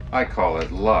I call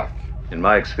it luck. In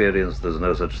my experience, there's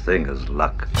no such thing as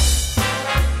luck.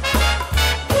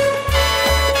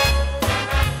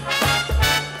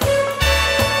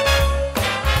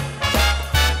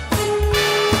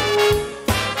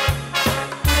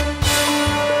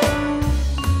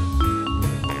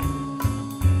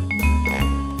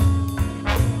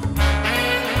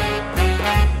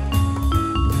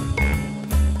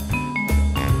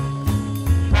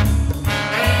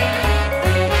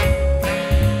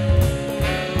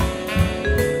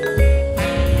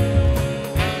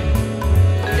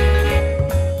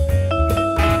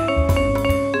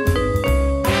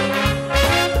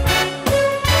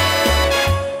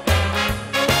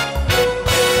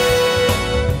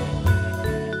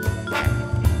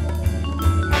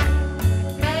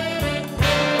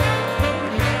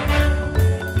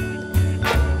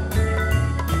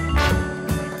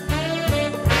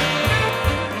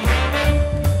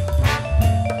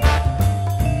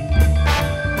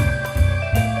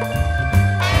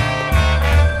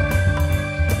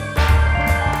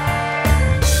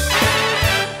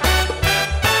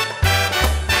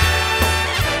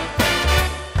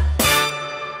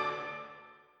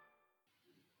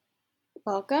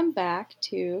 Welcome back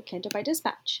to Kindle by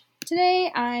Dispatch.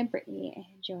 Today I'm Brittany, and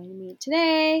joining me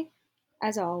today,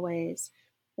 as always,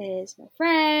 is my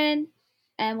friend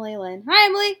Emily Lynn. Hi,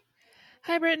 Emily.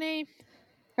 Hi, Brittany.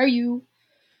 How are you?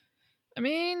 I'm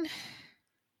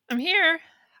here.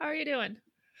 How are you doing?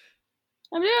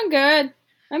 I'm doing good.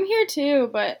 I'm here too,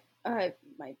 but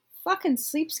my fucking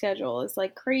sleep schedule is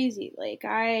like crazy. Like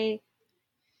I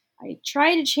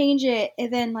try to change it,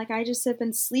 and then like I just have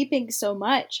been sleeping so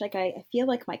much. Like I feel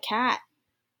like my cat.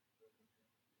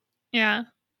 Yeah,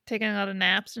 taking a lot of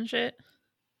naps and shit.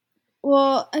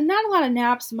 Well, and not a lot of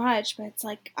naps much, but it's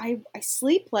like I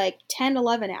sleep like 10,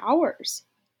 11 hours.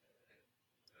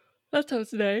 That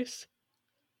sounds nice.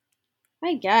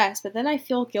 I guess, but then I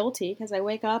feel guilty because I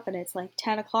wake up and it's like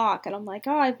 10 o'clock and I'm like,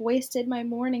 oh, I've wasted my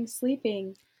morning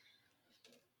sleeping.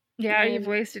 Yeah, And you've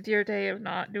wasted your day of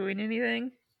not doing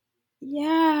anything.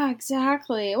 yeah,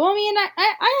 exactly. Well, I mean, I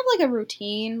have like a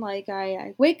routine. Like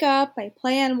I wake up, I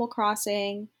play Animal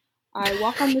Crossing, I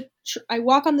walk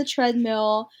on the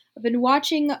treadmill. I've been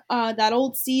watching that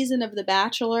old season of The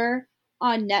Bachelor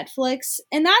on Netflix,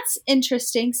 and that's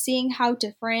interesting seeing how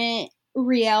different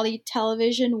reality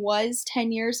television was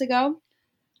 10 years ago.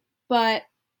 But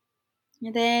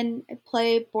then I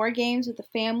play board games with the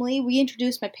family. We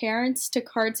introduced my parents to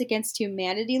Cards Against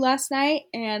Humanity last night,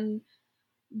 and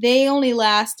they only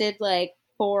lasted like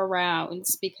 4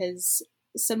 rounds because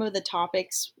some of the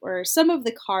topics or some of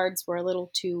the cards were a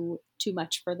little too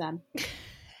much for them.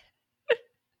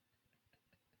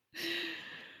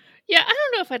 Yeah, I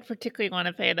don't know if I'd particularly want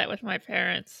to play that with my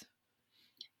parents.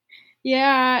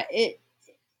 Yeah,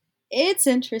 it's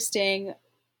interesting,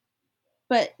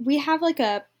 but we have like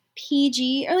a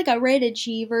PG or like a rated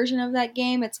G version of that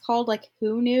game. It's called like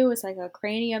Who Knew? It's like a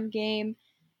cranium game,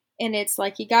 and it's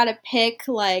like you got to pick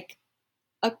like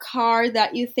a card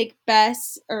that you think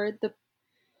best or the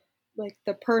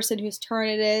person whose turn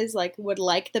it is like would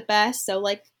like the best. So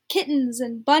like kittens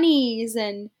and bunnies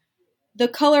and the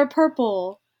color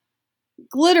purple,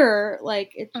 glitter,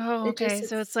 like Oh, it okay, just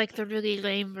so it's it's like the really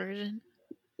lame version.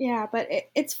 yeah, but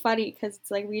it's funny because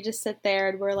it's like we just sit there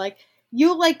and we're like,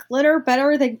 you like glitter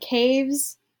better than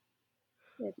caves.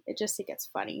 It gets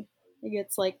funny. It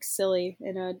gets like silly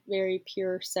in a very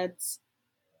pure sense.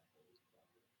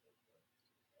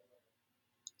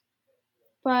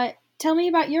 But tell me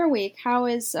about your week. How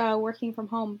is working from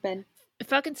home been? It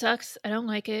fucking sucks. I don't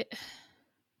like it.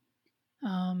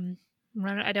 Um,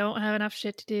 I don't have enough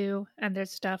shit to do, and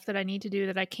there's stuff that I need to do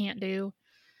that I can't do,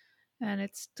 and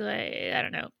it's like, I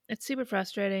don't know. It's super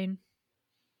frustrating,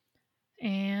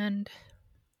 and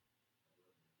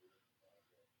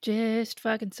just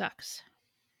fucking sucks.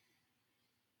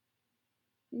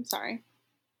 I'm sorry.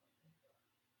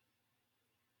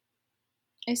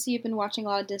 I see you've been watching a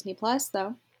lot of Disney Plus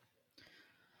though.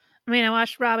 I mean, I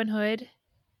watched Robin Hood,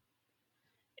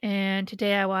 and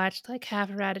today I watched like half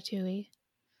of Ratatouille.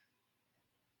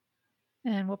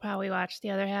 And we'll probably watch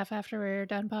the other half after we're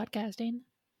done podcasting.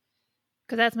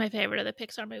 Because that's my favorite of the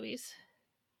Pixar movies.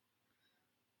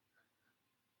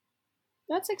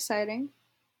 That's exciting.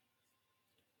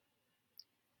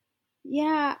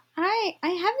 Yeah, I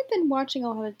haven't been watching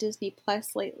a lot of Disney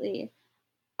Plus lately.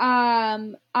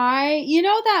 I you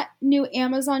know that new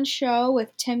Amazon show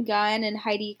with Tim Gunn and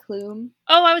Heidi Klum?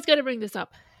 Oh, I was going to bring this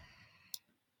up.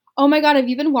 Oh my god, have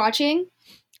you been watching?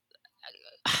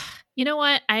 You know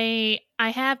what? I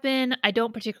have been. I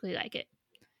don't particularly like it.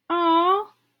 Aw.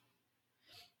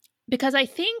 Because I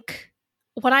think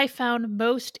what I found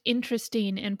most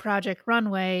interesting in Project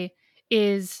Runway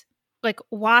is like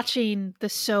watching the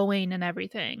sewing and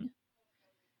everything.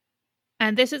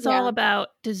 And this is all Yeah. about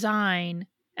design,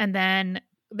 and then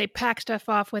they pack stuff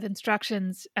off with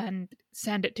instructions and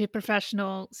send it to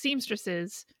professional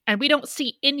seamstresses. And we don't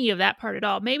see any of that part at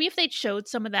all. Maybe if they showed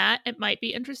some of that, it might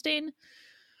be interesting.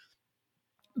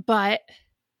 But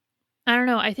I don't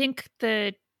know. I think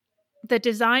the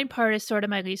design part is sort of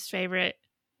my least favorite.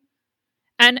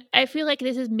 And I feel like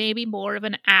this is maybe more of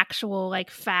an actual like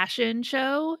fashion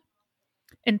show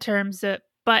in terms of,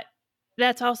 but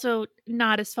that's also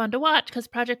not as fun to watch because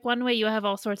Project Runway, you have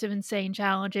all sorts of insane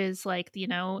challenges like,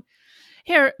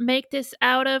 here, make this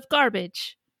out of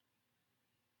garbage.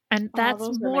 And Oh, that's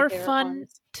those were my more favorite fun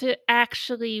ones. to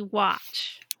actually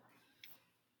watch.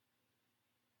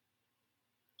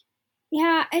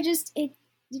 Yeah, it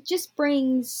just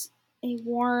brings a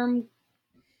warm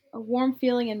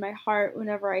feeling in my heart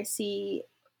whenever I see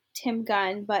Tim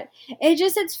Gunn, but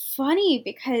it's funny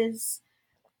because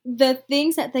the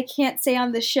things that they can't say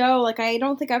on the show, like I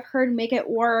don't think I've heard "Make It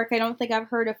Work." I don't think I've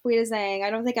heard of Fuita Zhang. I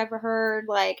don't think I've heard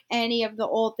like any of the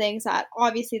old things that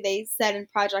obviously they said in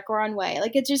Project Runway.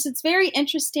 Like it's very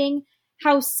interesting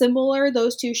how similar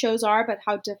those two shows are, but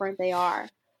how different they are.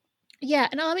 Yeah,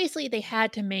 and obviously they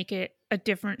had to make it a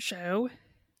different show.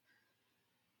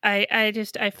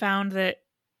 I found that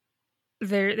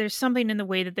there's something in the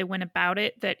way that they went about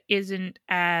it that isn't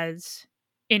as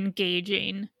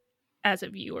engaging as a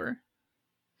viewer.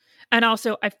 And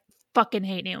also, I fucking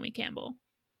hate Naomi Campbell.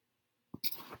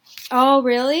 Oh,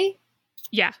 really?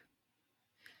 Yeah.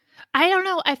 I don't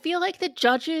know. I feel like the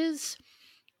judges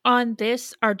on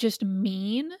this are just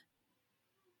mean.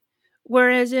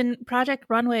 Whereas in Project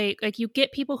Runway, like you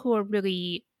get people who are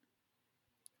really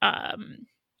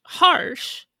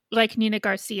harsh, like Nina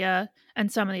Garcia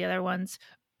and some of the other ones,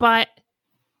 but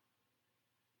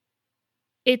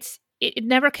it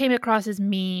never came across as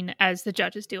mean as the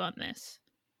judges do on this.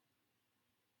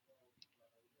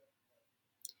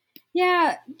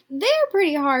 Yeah, they're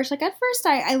pretty harsh. Like at first,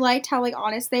 I liked how like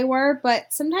honest they were,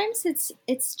 but sometimes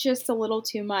it's just a little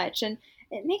too much, and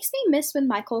it makes me miss when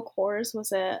Michael Kors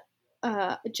was a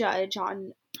judge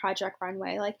on Project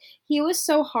Runway. Like he was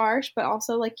so harsh, but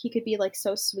also like he could be like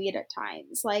so sweet at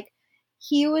times. Like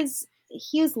he was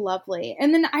lovely.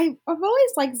 And then I've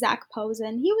always liked Zach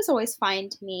Posen. He was always fine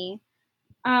to me.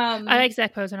 I Um, like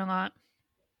Zach Posen a lot.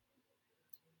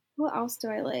 What else do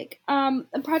I like? Project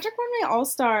Runway All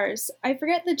Stars. I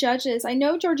forget the judges. I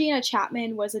know Georgina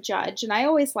Chapman was a judge, and I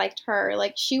always liked her.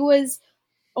 Like she was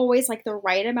always like the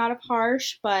right amount of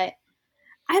harsh, but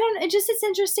I don't. It's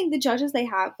interesting the judges they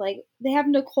have. Like they have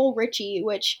Nicole Richie,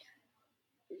 which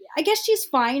I guess she's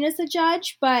fine as a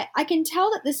judge, but I can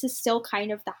tell that this is still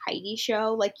kind of the Heidi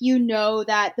show. Like you know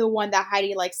that the one that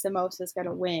Heidi likes the most is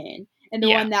gonna win, and the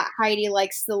Yeah. one that Heidi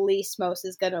likes the least most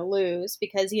is gonna lose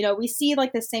because we see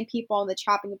like the same people on the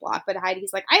chopping block, but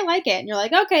Heidi's like, I like it, and you're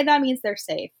like, okay, that means they're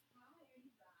safe.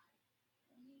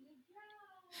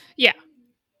 Yeah.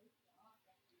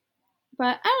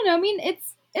 But I don't know. I mean,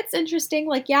 it's interesting.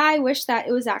 Like, yeah, I wish that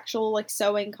it was actual like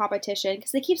sewing competition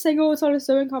because they keep saying, oh, it's not a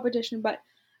sewing competition, but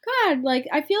God, like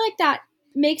I feel like that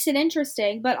makes it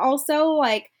interesting, but also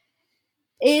like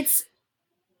it's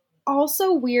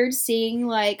also weird seeing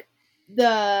like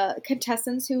the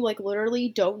contestants who like literally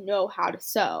don't know how to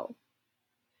sew.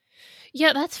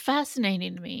 Yeah, that's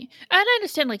fascinating to me. And I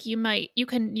understand like you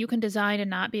can design and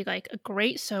not be like a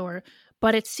great sewer,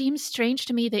 but it seems strange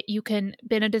to me that you can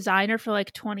been a designer for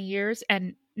like 20 years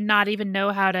and not even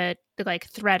know how to like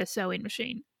thread a sewing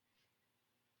machine.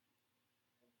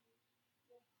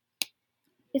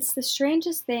 It's the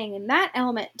strangest thing, and that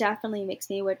element definitely makes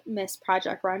me miss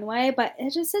Project Runway, but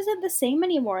it just isn't the same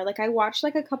anymore. Like I watched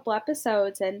like a couple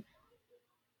episodes and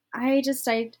I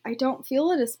don't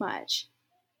feel it as much.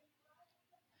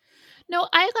 No,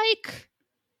 I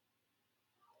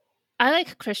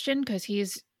like Christian because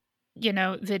he's,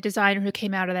 the designer who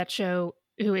came out of that show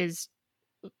who is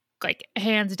like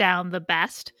hands down the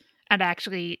best and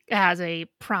actually has a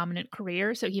prominent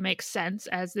career. So he makes sense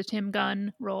as the Tim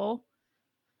Gunn role.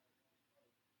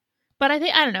 But I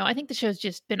don't know. I think the show's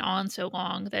just been on so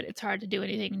long that it's hard to do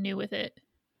anything new with it.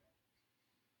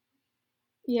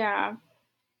 Yeah,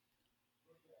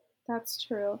 that's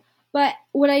true. But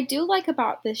what I do like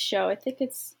about this show, I think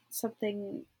it's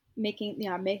something making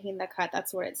the cut.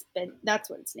 That's what it's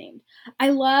named. I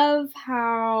love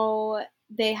how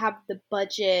they have the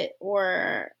budget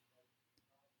or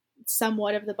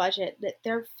somewhat of the budget that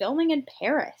they're filming in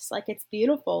Paris. Like it's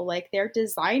beautiful. Like their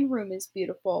design room is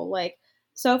beautiful. Like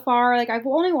so far, like I've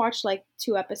only watched like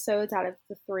 2 episodes out of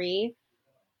the 3,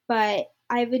 but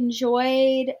I've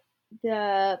enjoyed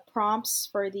the prompts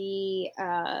for the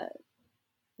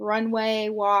runway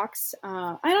walks.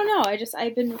 I don't know.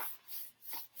 I've been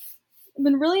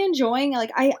really enjoying,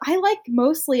 like, I like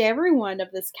mostly everyone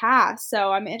of this cast,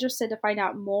 so I'm interested to find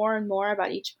out more and more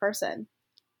about each person.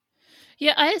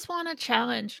 Yeah, I just want a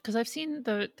challenge because I've seen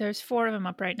there's 4 of them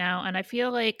up right now, and I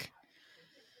feel like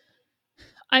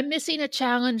I'm missing a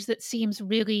challenge that seems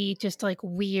really just like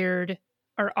weird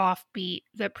or offbeat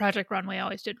that Project Runway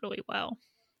always did really well.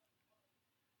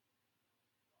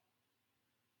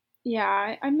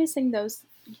 Yeah, I'm missing those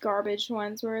garbage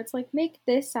ones where it's like, make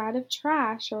this out of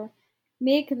trash, or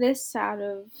make this out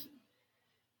of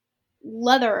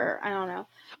leather. I don't know.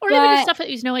 Or even just But stuff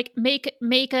that like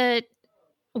make a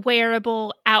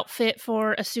wearable outfit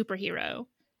for a superhero.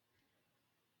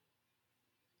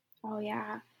 oh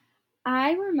yeah,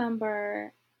 I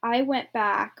remember I went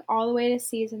back all the way to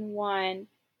season 1,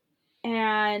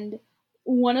 and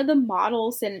one of the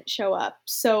models didn't show up.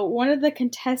 So one of the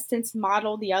contestants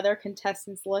modeled the other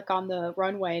contestant's look on the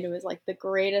runway, and it was like the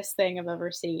greatest thing I've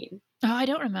ever seen. Oh, I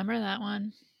don't remember that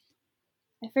one.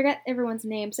 I forget everyone's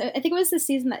names. I think it was the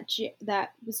season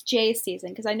that was Jay's season,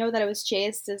 because I know that it was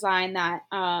Jay's design that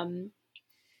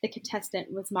the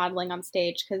contestant was modeling on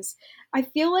stage. Because I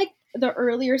feel like the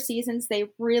earlier seasons they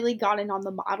really got in on the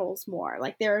models more.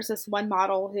 Like there was this one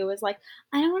model who was like,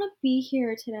 "I don't want to be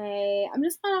here today. I'm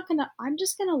just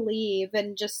gonna leave,"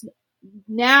 and just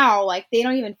now like they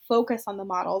don't even focus on the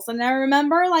models. And I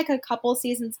remember like a couple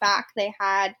seasons back they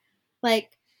had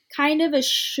like kind of a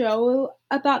show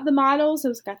about the models. It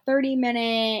was like a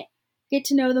 30-minute get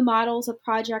to know the models of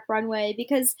Project Runway,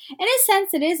 because in a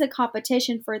sense it is a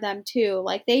competition for them too.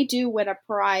 Like they do win a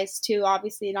prize too,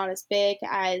 obviously not as big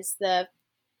as the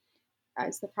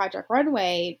Project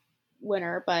Runway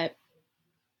winner, but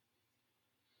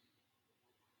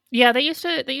Yeah, they used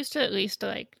to at least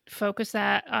like focus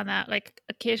that on that. Like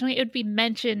occasionally it would be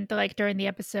mentioned like during the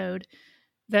episode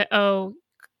that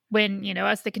when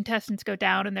as the contestants go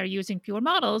down and they're using fewer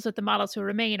models, that the models who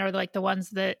remain are like the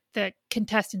ones that the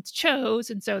contestants chose,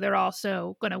 and so they're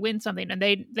also going to win something. And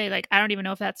they like I don't even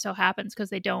know if that still happens because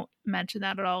they don't mention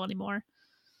that at all anymore.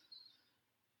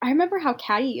 I remember how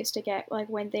Caddy used to get like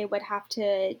when they would have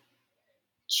to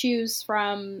choose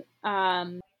from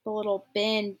the little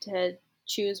bin to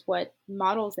choose what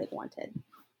models they wanted.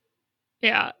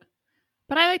 Yeah,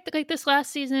 but I like this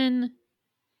last season.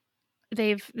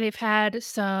 They've had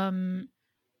some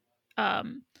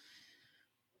um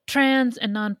trans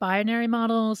and non-binary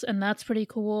models, and that's pretty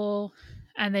cool.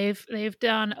 And they've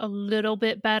done a little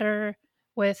bit better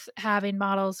with having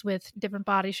models with different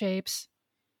body shapes.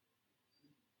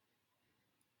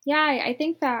 Yeah, I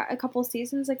think that a couple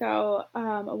seasons ago,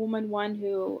 a woman won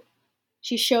who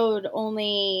she showed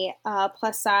only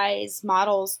plus size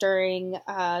models during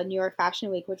New York Fashion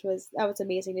Week, which was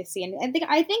amazing to see. And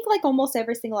I think like almost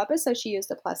every single episode she used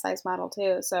a plus size model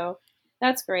too. So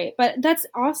that's great. But that's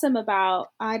awesome about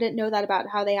I didn't know that about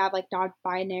how they have like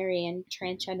non-binary and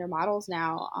transgender models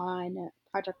now on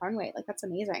Project Runway. Like that's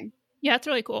amazing. Yeah, it's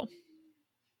really cool.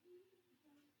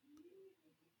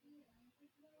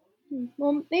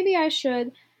 Well, maybe I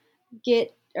should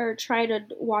get or try to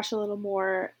watch a little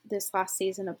more this last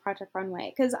season of Project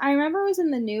Runway, because I remember it was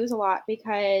in the news a lot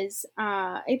because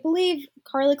I believe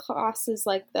Carly Kloss is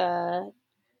like the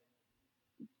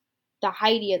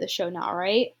Heidi of the show now,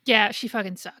 right? Yeah, she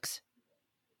fucking sucks.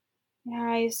 Yeah,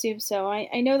 I assume so.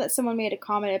 I know that someone made a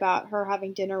comment about her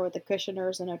having dinner with the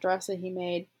Cushioners in a dress that he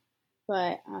made,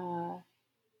 but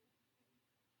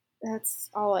that's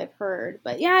all I've heard.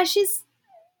 But yeah, she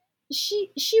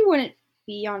wouldn't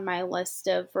be on my list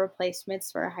of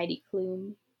replacements for Heidi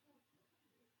Klum.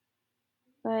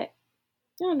 But I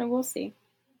don't know, we'll see.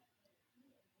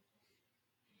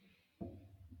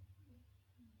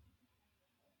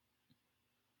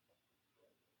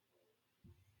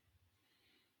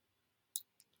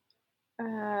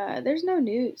 There's no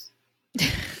news.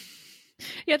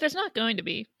 Yeah, there's not going to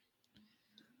be.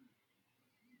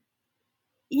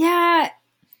 Yeah,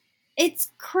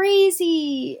 it's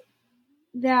crazy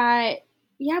that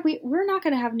we're not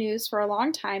going to have news for a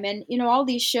long time. And all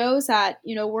these shows that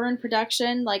were in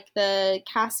production, like the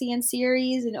Cassian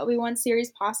series and Obi-Wan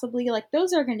series, possibly, like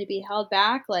those are going to be held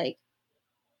back like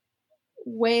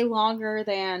way longer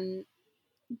than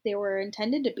they were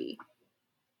intended to be.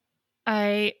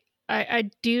 I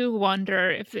do wonder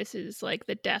if this is like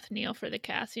the death knell for the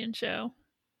Cassian show.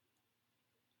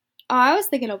 I was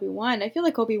thinking Obi-Wan. I feel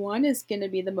like Obi-Wan is going to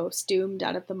be the most doomed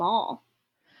out of them all.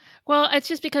 Well, it's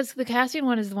just because the Cassian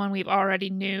one is the one we've already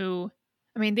knew.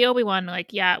 I mean, the Obi-Wan,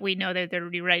 like, yeah, we know that they're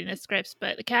rewriting the scripts,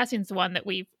 but the Cassian's the one that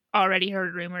we've already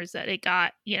heard rumors that it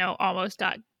got, almost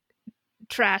got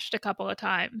trashed a couple of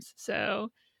times.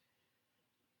 So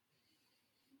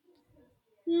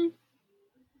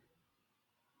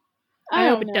I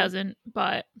hope don't it know. doesn't,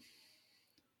 but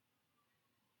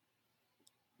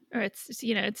or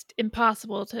it's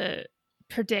impossible to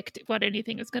predict what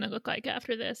anything is going to look like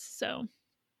after this. So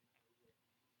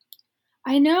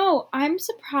I know. I'm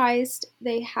surprised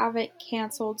they haven't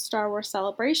canceled Star Wars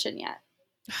Celebration yet.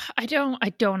 I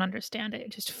don't understand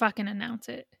it. Just fucking announce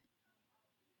it.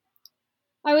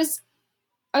 I was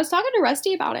talking to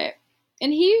Rusty about it,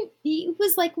 and he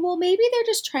was like, "Well, maybe they're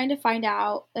just trying to find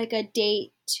out like a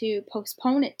date to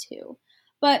postpone it to."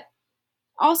 But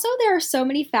also there are so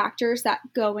many factors that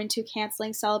go into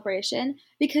canceling Celebration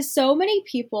because so many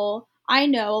people, I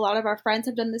know a lot of our friends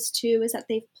have done this too, is that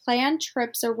they've planned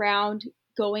trips around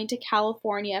going to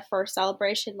California for a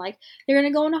Celebration. Like they're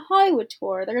going to go on a Hollywood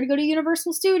tour, they're going to go to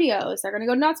Universal Studios, they're going to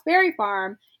go to Knott's Berry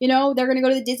Farm, they're going to go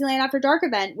to the Disneyland After Dark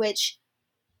event, which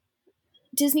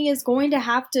Disney is going to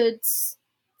have to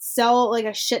sell like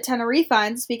a shit ton of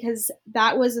refunds because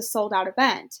that was a sold out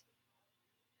event.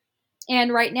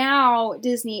 And right now,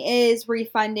 Disney is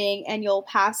refunding annual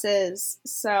passes.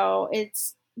 So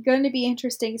it's going to be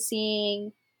interesting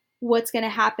seeing what's going to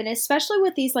happen, especially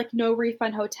with these like no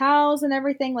refund hotels and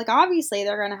everything. Like, obviously,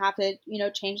 they're going to have to,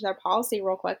 change their policy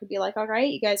real quick and be like, all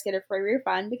right, you guys get a free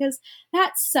refund because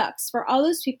that sucks for all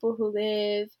those people who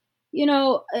live,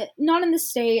 not in the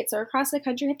States or across the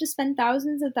country, have to spend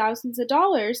thousands and thousands of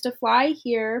dollars to fly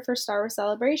here for Star Wars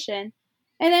Celebration.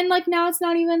 And then, like, now it's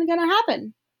not even going to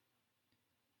happen.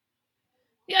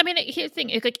 Yeah, I mean, here's the thing: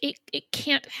 it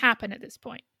can't happen at this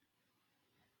point.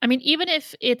 I mean, even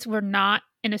if we're not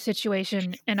in a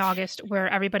situation in August where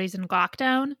everybody's in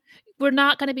lockdown, we're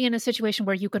not going to be in a situation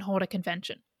where you can hold a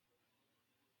convention.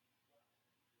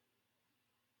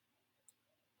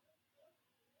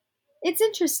 It's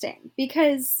interesting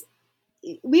because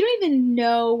we don't even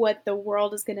know what the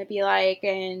world is going to be like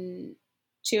in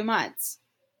 2 months.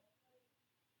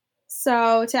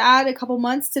 So to add a couple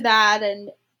months to that and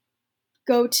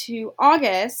go to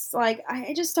August, like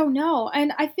I just don't know.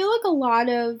 And I feel like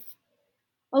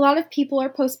a lot of people are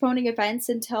postponing events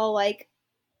until like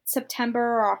September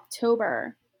or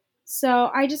October.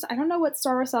 So I don't know what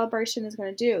Star Wars Celebration is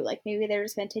going to do. Like maybe they're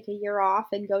just going to take a year off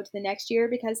and go to the next year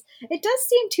because it does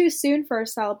seem too soon for a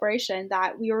celebration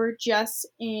that we were just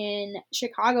in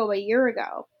Chicago a year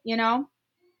ago,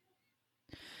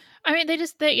 I mean,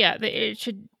 it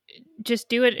should just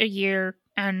do it a year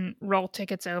and roll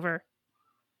tickets over.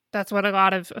 That's what a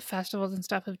lot of festivals and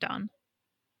stuff have done.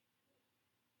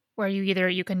 Where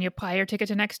you can apply your ticket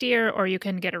to next year or you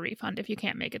can get a refund if you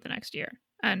can't make it the next year.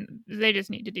 And they just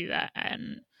need to do that.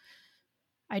 And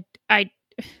I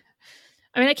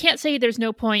mean, I can't say there's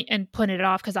no point in putting it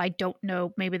off because I don't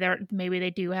know. Maybe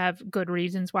they do have good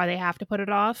reasons why they have to put it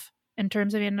off in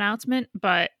terms of an announcement,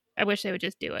 but I wish they would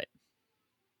just do it.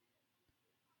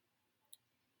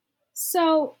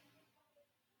 So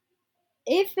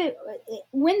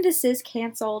when this is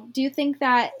canceled, do you think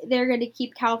that they're going to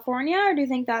keep California or do you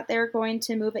think that they're going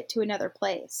to move it to another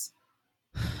place?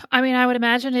 I mean, I would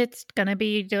imagine it's going to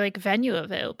be like venue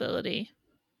availability.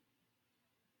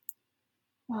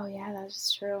 Oh yeah,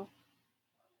 that's true.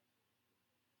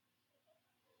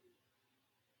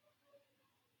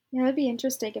 Yeah, that'd be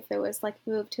interesting if it was like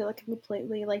moved to like a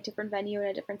completely like different venue in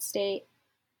a different state.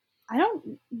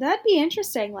 That'd be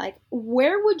interesting. Like,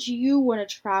 where would you want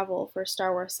to travel for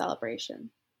Star Wars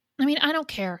Celebration? I mean, I don't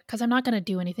care because I'm not going to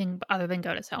do anything other than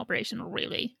go to Celebration,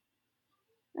 really.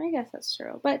 I guess that's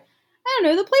true. But I don't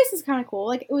know, the place is kind of cool.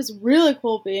 Like, it was really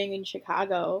cool being in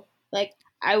Chicago. Like,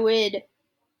 I would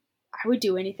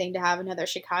do anything to have another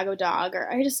Chicago dog,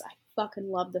 or I fucking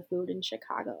love the food in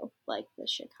Chicago. Like, the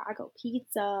Chicago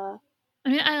pizza. I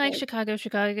mean, I like Chicago.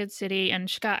 Chicago, good city, and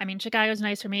Chicago's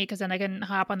nice for me because then I can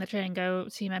hop on the train and go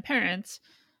see my parents.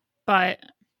 But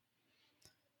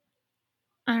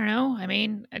I don't know. I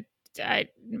mean, I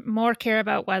more care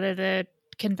about whether the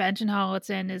convention hall it's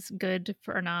in is good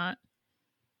or not.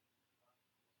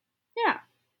 Yeah.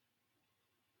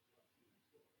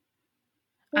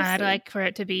 I'd like for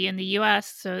it to be in the U.S.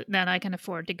 so then I can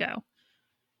afford to go.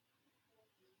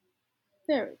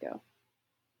 There we go.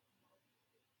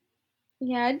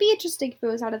 Yeah, it'd be interesting if it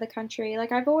was out of the country.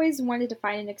 Like, I've always wanted to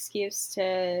find an excuse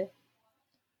to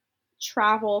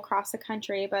travel across the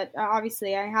country, but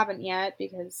obviously I haven't yet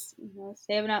because,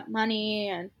 saving up money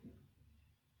and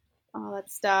all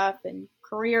that stuff and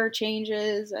career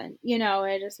changes and,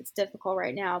 it's difficult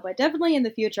right now. But definitely in the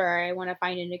future, I want to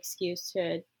find an excuse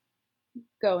to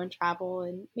go and travel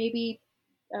and maybe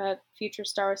a future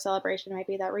Star Wars Celebration might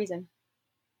be that reason.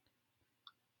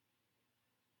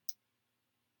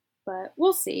 but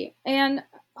we'll see. And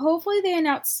hopefully they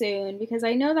announce soon because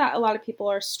I know that a lot of people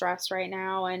are stressed right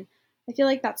now, and I feel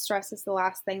like that stress is the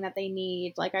last thing that they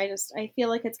need. Like I feel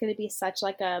like it's going to be such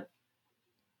like a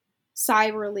sigh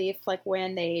relief like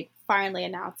when they finally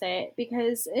announce it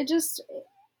because it's just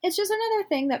another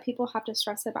thing that people have to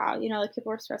stress about. Like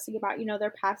people are stressing about,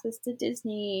 their passes to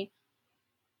Disney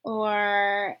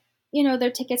or,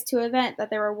 their tickets to an event that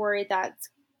they were worried that's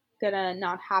gonna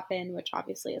not happen, which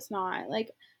obviously is not. Like,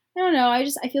 I don't know. I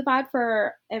feel bad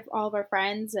for all of our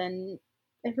friends and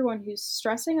everyone who's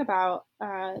stressing about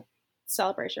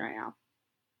celebration right now.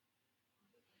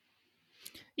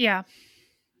 Yeah,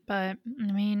 but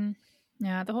I mean,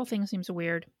 yeah, the whole thing seems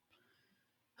weird.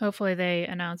 Hopefully they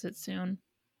announce it soon.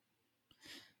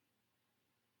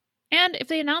 And if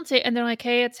they announce it and they're like,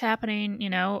 hey, it's happening,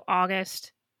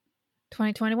 August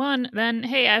 2021, then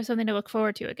hey, I have something to look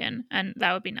forward to again. And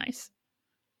that would be nice.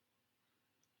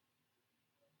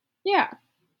 Yeah.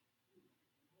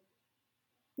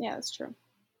 Yeah, that's true.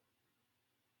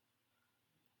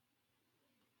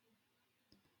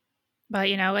 But,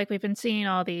 like we've been seeing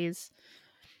like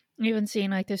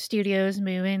the studios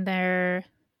moving their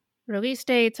release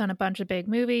dates on a bunch of big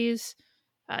movies,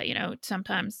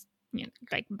 sometimes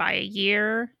like by a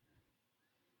year,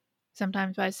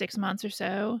 sometimes by 6 months or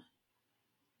so.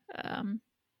 Um,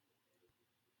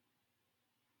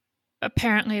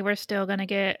 Apparently, we're still going to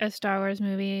get a Star Wars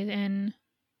movie in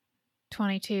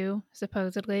 22,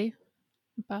 supposedly,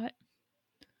 but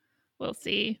we'll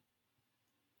see.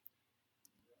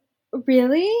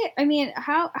 Really? I mean,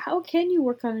 how can you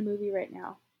work on a movie right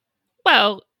now?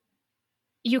 Well,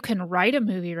 you can write a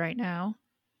movie right now.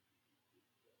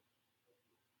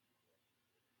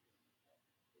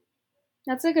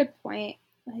 That's a good point.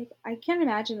 Like I can't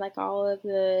imagine like all of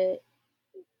the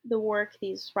work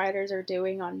these writers are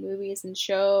doing on movies and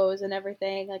shows and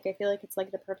everything. Like I feel like it's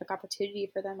like the perfect opportunity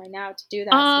for them right now to do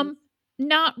that since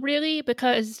Not really,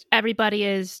 because everybody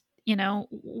is,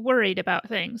 worried about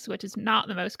things, which is not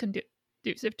the most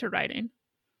conducive to writing.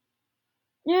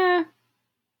 yeah.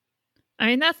 I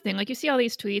mean, that's the thing. Like, you see all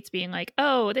these tweets being like,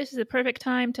 "Oh, this is a perfect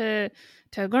time to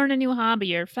learn a new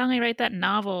hobby or finally write that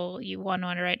novel you want to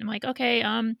write." And I'm like, okay,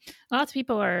 lots of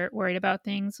people are worried about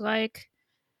things like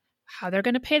how they're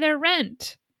going to pay their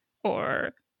rent,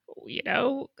 or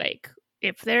like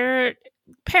if their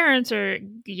parents are,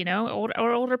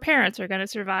 older parents are going to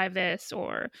survive this,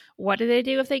 or what do they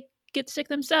do if they get sick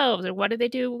themselves, or what do they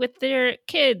do with their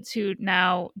kids who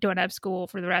now don't have school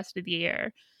for the rest of the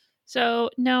year. So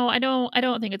no, I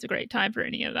don't think it's a great time for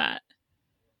any of that.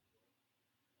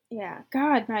 Yeah.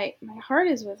 God, my heart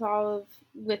is with all of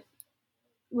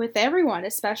with everyone,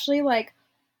 especially like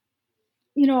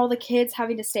all the kids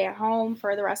having to stay at home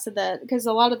for the rest of the because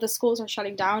a lot of the schools are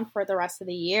shutting down for the rest of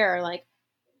the year. Like,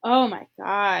 oh my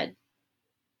god.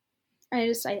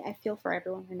 I feel for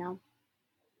everyone right now.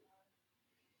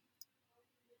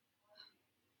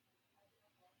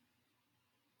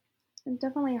 And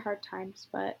definitely hard times,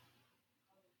 but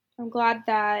I'm glad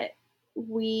that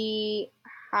we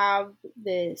have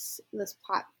this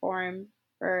platform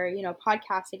for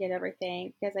podcasting and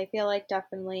everything because I feel like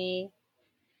definitely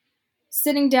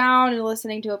sitting down and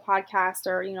listening to a podcast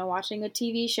or watching a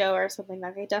TV show or something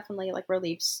like it definitely like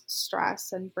relieves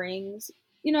stress and brings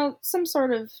some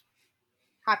sort of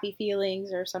happy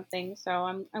feelings or something. So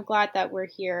I'm glad that we're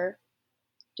here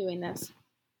doing this.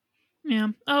 Yeah.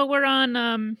 Oh, we're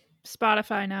on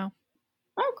Spotify now.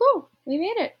 Oh, cool! We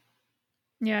made it.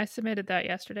 Yeah, I submitted that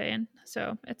yesterday, and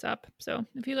so it's up. So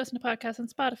if you listen to podcasts on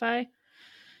Spotify,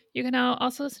 you can now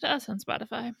also listen to us on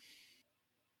Spotify.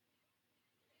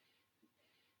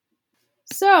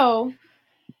 So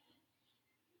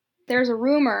there's a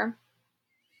rumor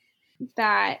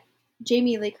that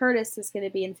Jamie Lee Curtis is going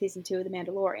to be in season 2 of The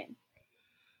Mandalorian.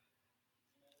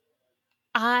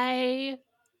 I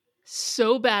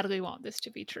so badly want this to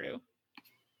be true.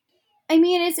 I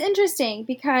mean, it's interesting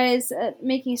because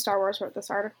Making Star Wars wrote this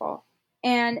article,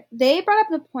 and they brought up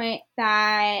the point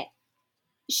that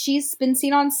she's been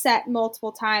seen on set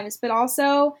multiple times, but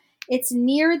also it's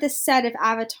near the set of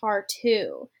Avatar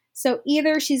 2. So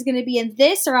either she's going to be in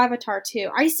this or Avatar 2.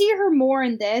 I see her more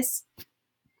in this.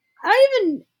 I don't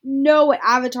even know what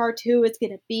Avatar 2 is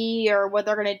going to be or what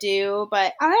they're going to do,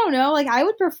 but I don't know. Like, I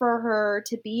would prefer her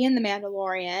to be in The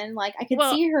Mandalorian. Like, I could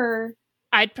see her.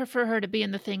 I'd prefer her to be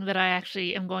in the thing that I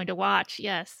actually am going to watch,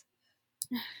 yes.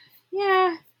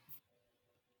 Yeah.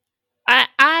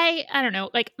 I don't know.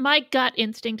 Like, my gut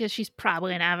instinct is she's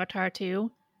probably an Avatar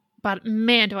too, but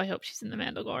man, do I hope she's in The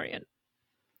Mandalorian.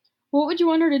 What would you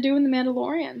want her to do in The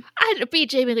Mandalorian? I'd be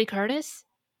Jamie Lee Curtis.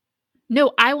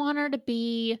 No, I want her to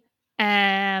be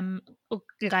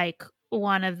like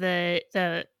one of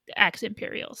the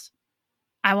ex-Imperials.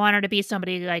 I want her to be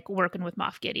somebody like working with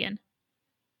Moff Gideon.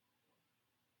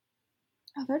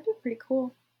 Oh, that'd be pretty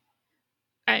cool.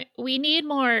 We need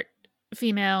more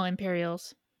female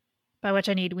Imperials, by which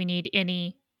we need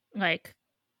any like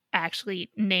actually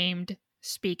named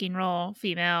speaking role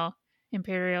female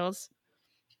Imperials.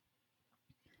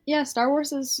 Yeah, Star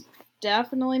Wars is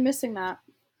definitely missing that.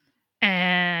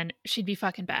 And she'd be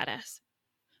fucking badass.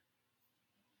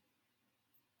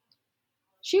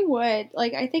 She would.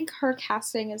 Like, I think her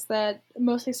casting is the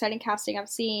most exciting casting I've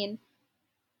seen.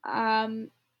 I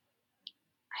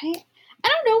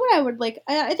don't know what I would like.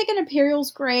 I think an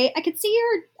Imperial's great. I could see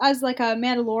her as like a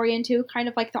Mandalorian too, kind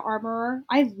of like the Armorer.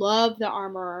 I love the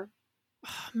Armorer.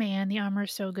 Oh, man, the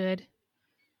Armorer's so good.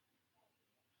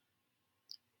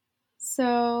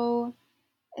 So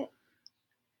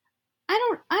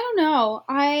I don't know.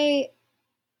 I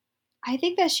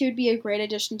think that she would be a great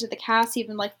addition to the cast,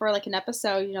 even like for like an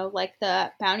episode, you know, like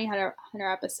the Bounty Hunter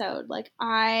episode. Like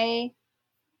I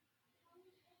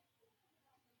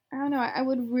don't know. I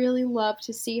would really love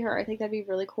to see her. I think that'd be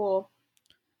really cool.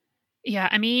 Yeah,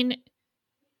 I mean,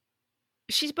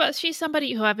 she's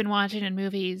somebody who I've been watching in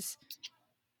movies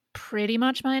pretty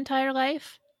much my entire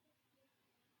life,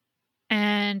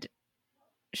 and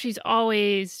she's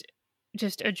always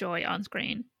just a joy on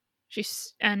screen.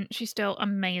 She's still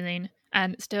amazing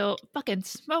and still fucking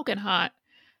smoking hot,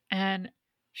 and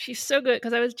she's so good.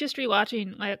 Because I was just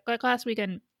rewatching like last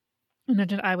weekend.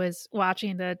 I was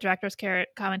watching the director's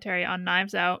commentary on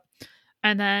Knives Out.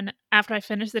 And then after I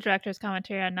finished the director's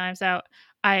commentary on Knives Out,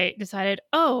 I decided,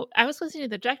 oh, I was listening to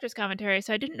the director's commentary,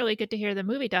 so I didn't really get to hear the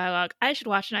movie dialogue. I should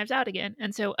watch Knives Out again.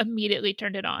 And so immediately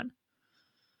turned it on.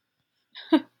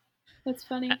 That's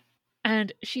funny.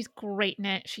 And she's great in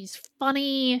it. She's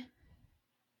funny.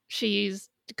 She's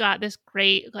got this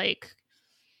great, like,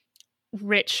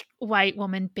 rich white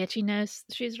woman bitchiness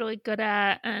she's really good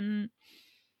at. And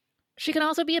she can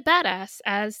also be a badass,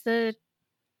 as the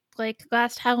like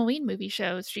last Halloween movie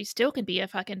shows. She still can be a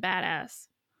fucking badass.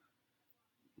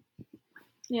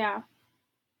 Yeah.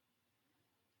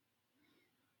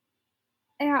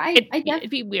 Yeah, it'd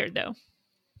be weird though.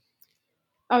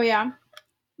 Oh yeah.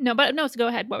 No, so go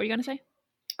ahead. What were you gonna say?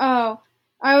 Oh,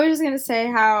 I was just gonna say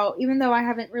how even though I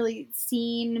haven't really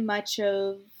seen much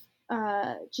of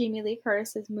Jamie Lee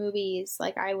Curtis's movies,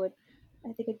 like I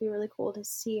think it'd be really cool to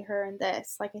see her in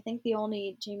this. Like I think the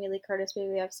only Jamie Lee Curtis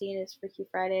movie I've seen is Freaky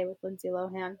Friday with Lindsay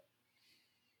Lohan.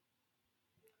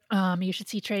 You should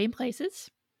see Trading Places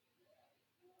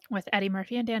with Eddie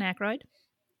Murphy and Dan Aykroyd.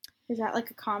 Is that like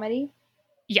a comedy?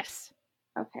 Yes.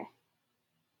 Okay.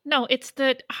 No, it's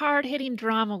the hard-hitting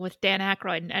drama with Dan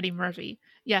Aykroyd and Eddie Murphy.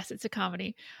 Yes, it's a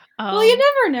comedy. Well, you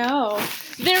never know.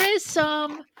 There is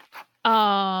some,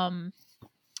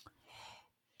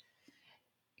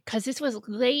 because this was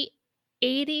late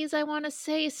 80s, I want to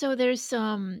say, so there's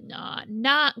some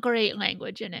not great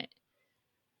language in it.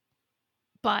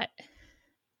 But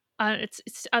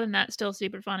it's other than that, still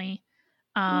super funny.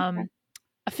 Okay.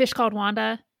 A Fish Called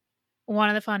Wanda, one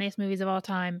of the funniest movies of all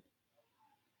time.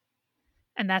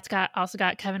 And that's also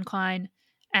got Kevin Kline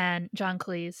and John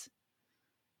Cleese,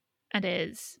 and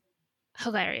is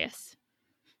hilarious.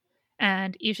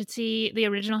 And you should see the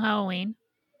original Halloween,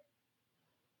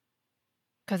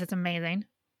 because it's amazing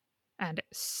and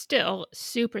still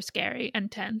super scary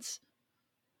and tense.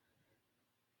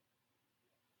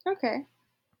 Okay.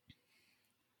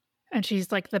 And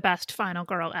she's like the best final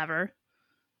girl ever.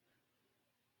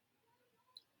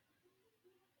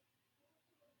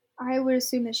 I would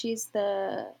assume that she's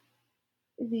the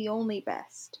only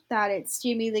best. That it's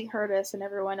Jamie Lee Curtis and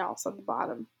everyone else on the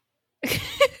bottom.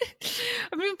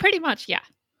 I mean, pretty much, yeah.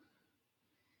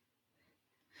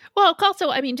 Well, also,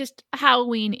 I mean, just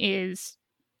Halloween is,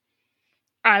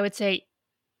 I would say,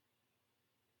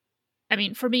 I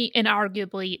mean, for me,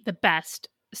 inarguably the best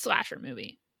slasher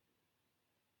movie.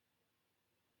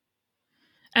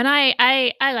 And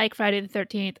I like Friday the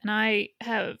 13th, and I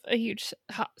have a huge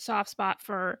soft spot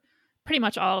for pretty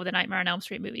much all of the Nightmare on Elm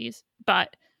Street movies,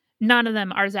 but none of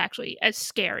them are actually as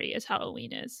scary as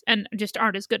Halloween is, and just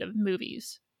aren't as good of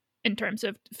movies in terms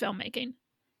of filmmaking.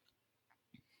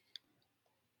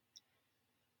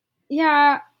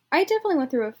 Yeah, I definitely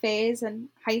went through a phase in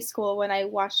high school when I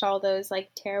watched all those like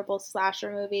terrible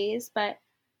slasher movies, but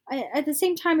at the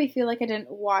same time, I feel like I didn't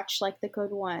watch like the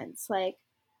good ones. Like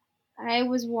I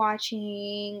was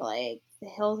watching like The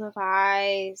Hills of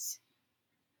Eyes.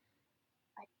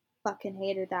 I fucking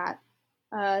hated that.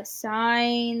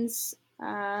 Signs. Is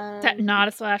that not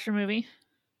a slasher movie?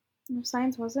 No,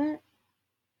 Signs wasn't.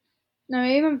 No,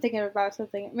 maybe I'm thinking about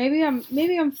something. Maybe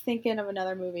I'm thinking of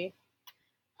another movie.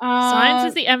 Signs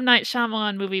is the M. Night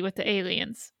Shyamalan movie with the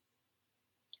aliens.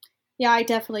 Yeah, I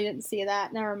definitely didn't see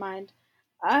that. Never mind.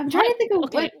 I'm trying to think of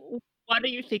what are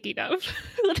you thinking of?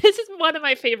 This is one of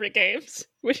my favorite games,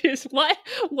 which is what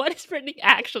is Brittany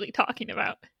actually talking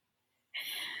about?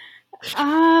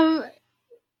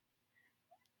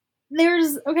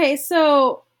 There's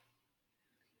so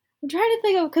I'm trying to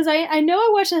think of, because I know I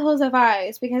watched The Hills Have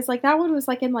Eyes, because like that one was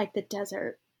like in like the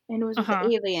desert and it was with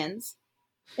the aliens,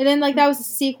 and then like that was a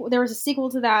sequel. There was a sequel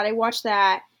to that. I watched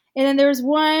that, and then there's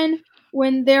one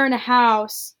when they're in a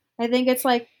house. I think it's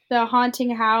like the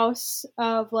haunting house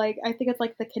of like, I think it's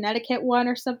like the Connecticut one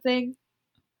or something.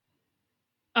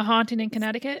 A Haunting in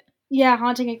Connecticut? Yeah,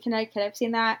 Haunting in Connecticut. I've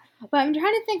seen that, but I'm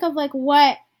trying to think of like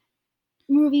what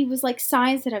movie was like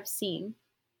Signs that I've seen.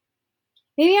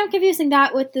 Maybe I'm confusing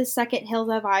that with the second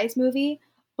Hills Have Eyes movie,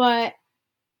 but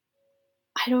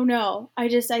I don't know. I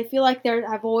feel like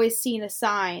I've always seen a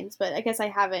Signs, but I guess I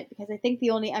haven't, because I think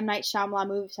the only M. Night Shyamalan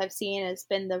movies I've seen has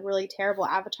been the really terrible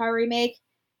Avatar remake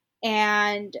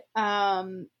and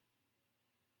the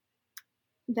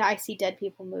I See Dead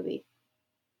People movie.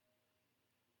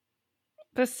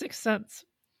 The Sixth Sense.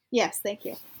 Yes, thank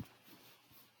you.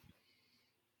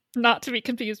 Not to be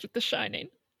confused with The Shining.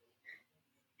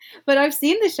 But I've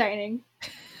seen The Shining.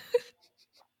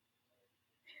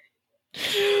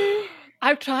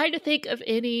 I'm trying to think of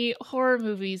any horror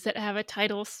movies that have a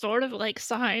title sort of like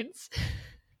Signs.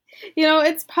 You know,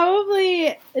 it's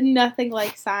probably nothing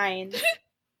like Signs.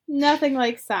 Nothing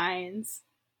like Signs.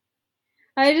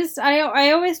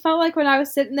 I always felt like when I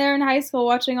was sitting there in high school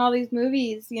watching all these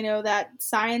movies, you know, that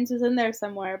Signs was in there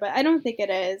somewhere, but I don't think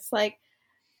it is. Like,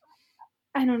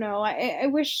 I don't know. I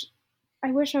wish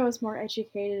I was more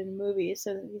educated in movies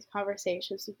so that these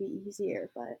conversations would be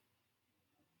easier, but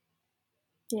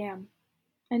damn.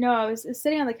 I know I was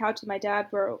sitting on the couch with my dad.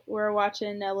 We're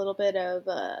watching a little bit of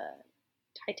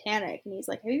Titanic, and he's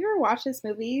like, "Have you ever watched this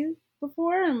movie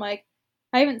before?" And I'm like,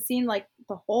 "I haven't seen like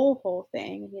the whole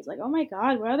thing." And he's like, "Oh my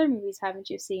god, what other movies haven't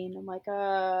you seen?" I'm like,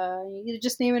 you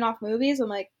just naming off movies?" I'm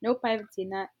like, "Nope, I haven't seen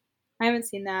that. I haven't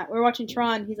seen that." We're watching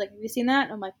Tron. He's like, "Have you seen that?"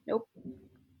 And I'm like, "Nope."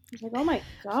 He's like, "Oh my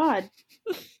god."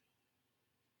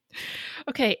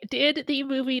 Okay, did the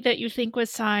movie that you think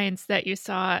was Signs that you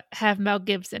saw have Mel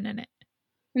Gibson in it?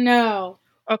 No.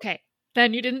 Okay,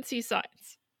 then you didn't see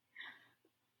Signs.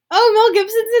 Oh, Mel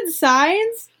Gibson's in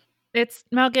Signs? It's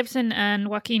Mel Gibson and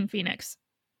Joaquin Phoenix.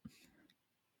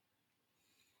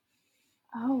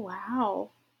 Oh,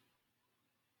 wow.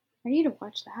 I need to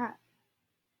watch that.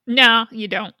 No, you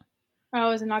don't.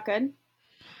 Oh, is it not good?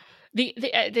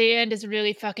 The end is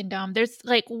really fucking dumb. There's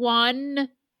like one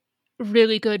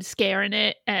really good scare in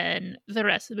it, and the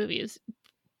rest of the movie is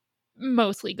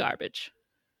mostly garbage.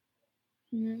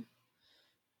 Mm-hmm.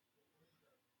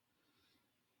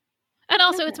 And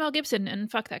also, it's Mel Gibson, and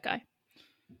fuck that guy.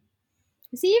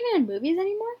 Is he even in movies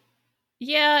anymore?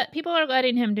 Yeah, people are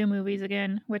letting him do movies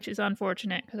again, which is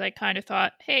unfortunate, because I kind of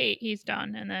thought, hey, he's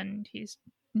done, and then he's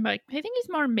like, I think he's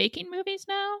more making movies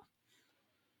now.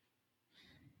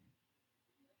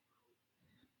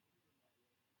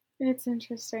 It's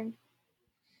interesting.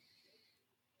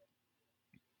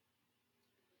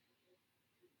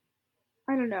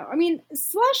 I don't know. I mean,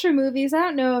 slasher movies, I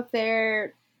don't know if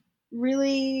they're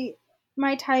really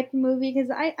my type of movie, because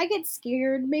I get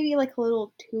scared maybe like a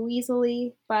little too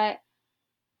easily, but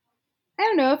I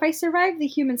don't know. If I survive the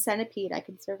Human Centipede, I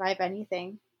can survive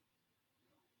anything.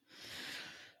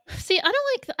 See, I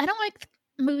don't like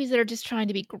movies that are just trying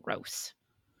to be gross.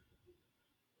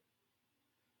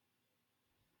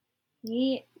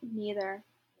 Me neither.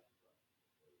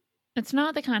 It's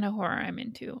not the kind of horror I'm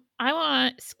into. I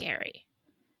want scary.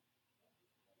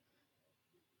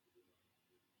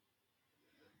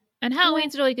 And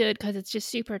Halloween's really good because it's just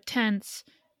super tense,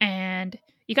 and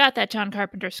you got that John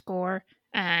Carpenter score,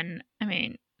 and I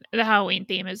mean, the Halloween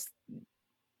theme is,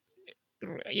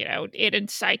 you know, it and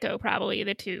Psycho probably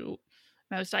the two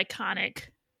most iconic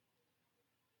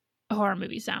horror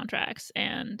movie soundtracks,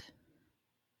 and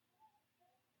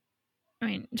I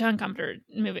mean, John Carpenter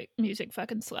music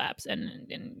fucking slaps,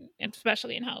 and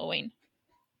especially in Halloween.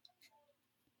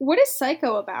 What is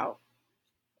Psycho about?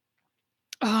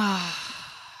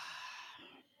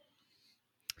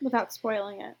 Without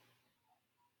spoiling it.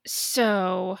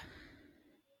 So,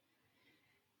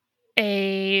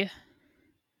 a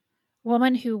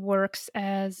woman who works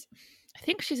as, I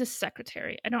think she's a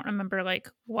secretary. I don't remember like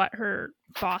what her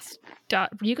boss does.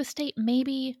 Real estate,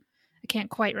 maybe? I can't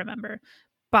quite remember.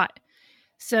 But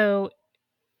so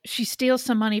she steals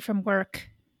some money from work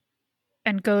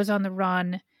and goes on the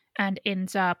run and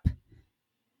ends up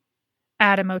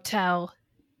at a motel,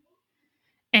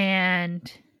 and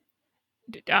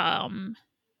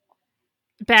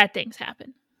bad things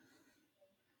happen.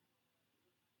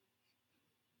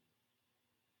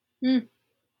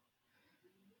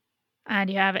 And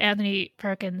you have Anthony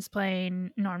Perkins playing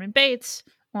Norman Bates,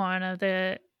 one of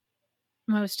the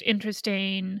most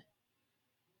interesting,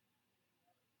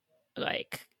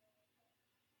 like,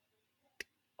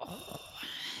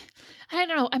 I don't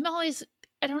know.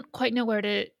 I don't quite know where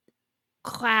to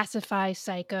classify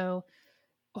Psycho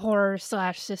horror /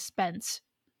 suspense.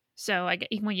 So I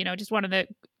get, just one of the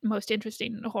most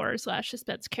interesting horror /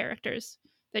 suspense characters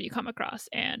that you come across,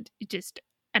 and just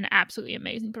an absolutely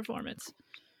amazing performance.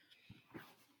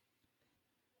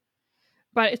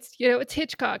 But it's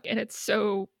Hitchcock, and it's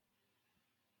so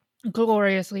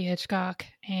gloriously Hitchcock,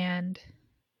 and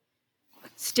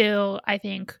still, I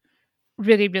think,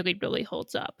 really, really, really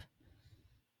holds up.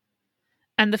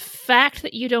 And the fact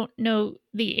that you don't know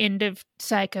the end of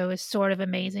Psycho is sort of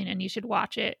amazing, and you should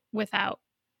watch it without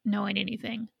knowing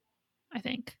anything, I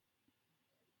think.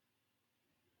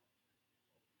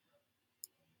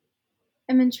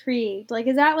 I'm intrigued. Like,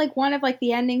 is that like one of like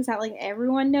the endings that like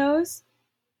everyone knows?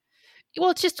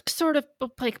 Well, it's just sort of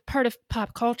like part of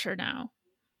pop culture now.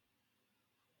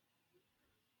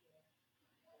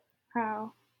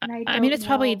 How? I mean, it's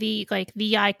probably the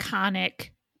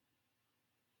iconic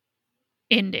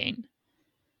ending.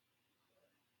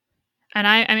 And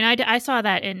I saw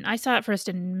it first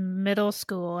in middle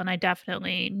school, and I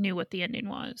definitely knew what the ending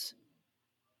was.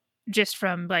 Just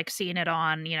from like seeing it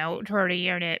on, already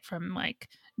hearing it from like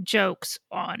jokes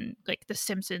on like The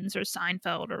Simpsons or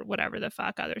Seinfeld or whatever the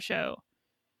fuck other show.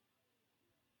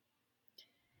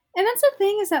 And that's the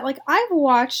thing, is that like I've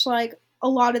watched like a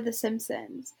lot of The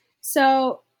Simpsons,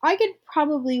 so I could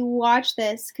probably watch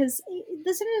this because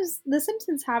the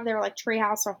Simpsons have their like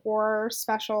Treehouse of Horror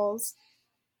specials,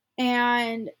 but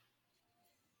I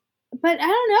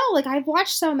don't know, like I've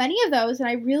watched so many of those, and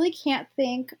I really can't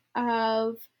think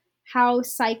of how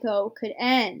Psycho could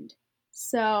end.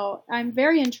 So I'm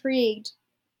very intrigued.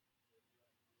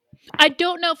 I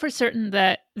don't know for certain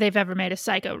that they've ever made a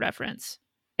Psycho reference.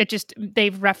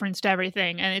 They've referenced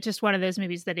everything, and it's just one of those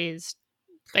movies that is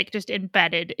like just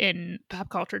embedded in pop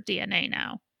culture DNA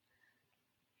now.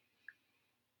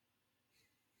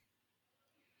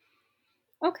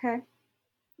 Okay.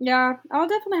 Yeah, I'll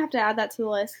definitely have to add that to the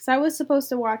list because I was supposed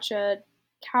to watch a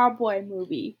cowboy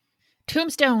movie,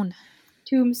 Tombstone,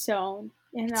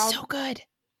 and it's so good.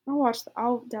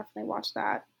 I'll definitely watch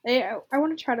that. I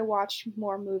want to try to watch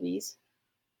more movies.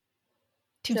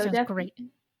 Tombstone's great.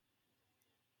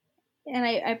 And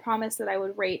I promised that I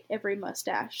would rate every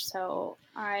mustache, so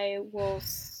I will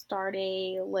start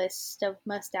a list of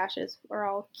mustaches, or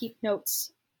I'll keep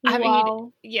notes.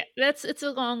 Yeah, it's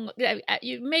a long.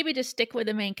 You maybe just stick with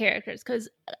the main characters, because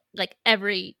like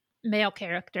every male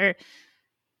character,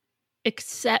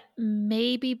 except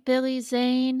maybe Billy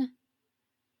Zane,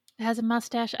 has a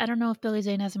mustache. I don't know if Billy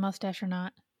Zane has a mustache or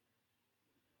not.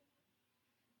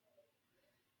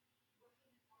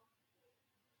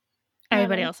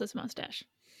 Everybody else has a mustache.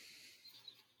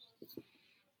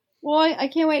 Well, I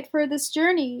can't wait for this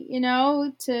journey,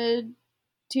 to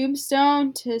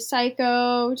Tombstone, to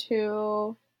Psycho,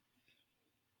 to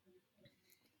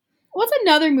what's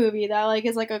another movie that like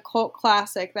is like a cult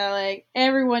classic that like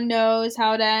everyone knows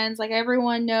how it ends, like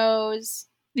everyone knows?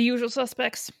 The Usual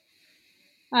Suspects.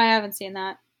 I haven't seen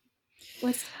that.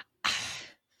 What's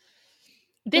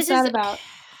that about?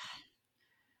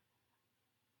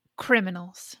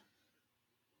 Criminals.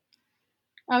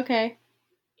 Okay.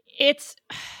 It's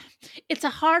a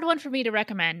hard one for me to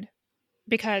recommend,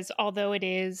 because although it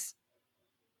is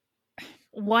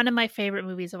one of my favorite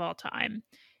movies of all time,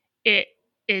 it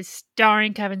is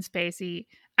starring Kevin Spacey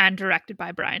and directed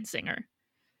by Bryan Singer,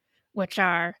 which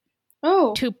are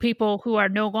two people who are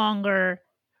no longer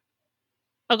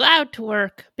allowed to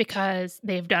work because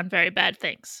they've done very bad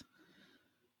things.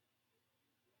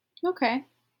 Okay.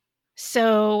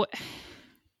 So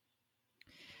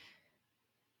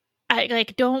I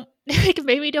don't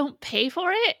maybe don't pay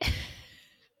for it.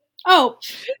 Oh,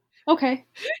 okay.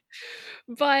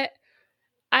 But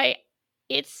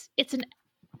it's an,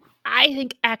 I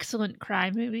think, excellent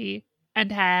crime movie,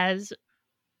 and has,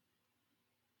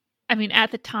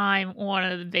 at the time, one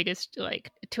of the biggest like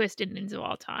twist endings of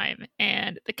all time,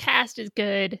 and the cast is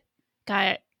good.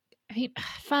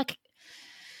 Fuck,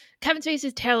 Kevin Spacey is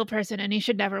a terrible person, and he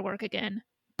should never work again.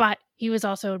 But he was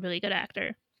also a really good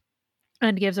actor,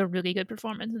 and gives a really good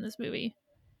performance in this movie.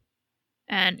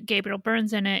 And Gabriel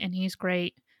Byrne's in it, and he's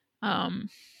great.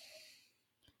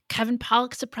 Kevin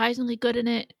Pollak's surprisingly good in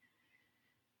it.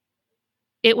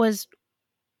 It was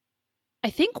I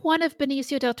think one of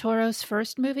Benicio del Toro's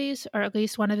first movies, or at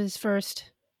least one of his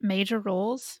first major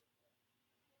roles.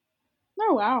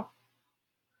 Oh, wow.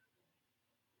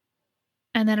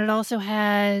 And then it also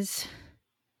has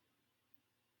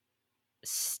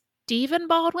Stephen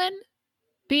Baldwin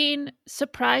being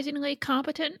surprisingly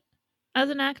competent as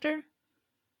an actor.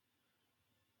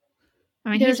 I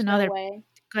mean, There's no way.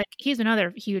 He's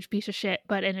another huge piece of shit,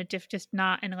 but in a just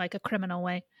not in like a criminal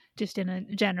way, just in a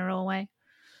general way.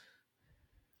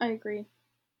 I agree.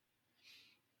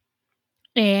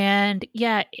 And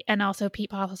yeah, and also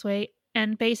Pete Postlethwaite.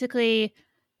 And basically,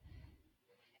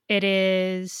 it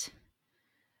is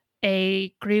a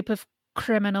group of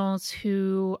criminals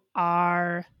who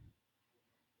are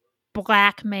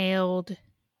blackmailed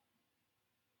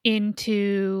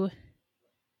into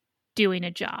doing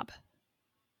a job.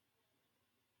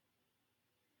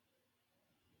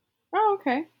 Oh,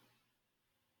 okay.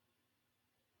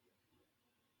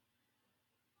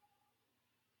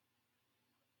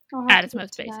 At its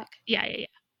most basic. Yeah.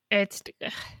 It's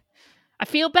I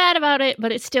feel bad about it,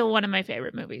 but it's still one of my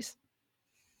favorite movies.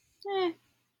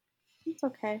 It's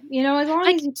okay. You know, as long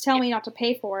as you tell me not to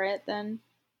pay for it, then...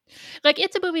 Like,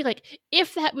 it's a movie, like,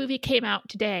 if that movie came out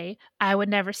today, I would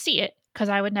never see it, because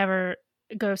I would never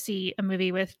go see a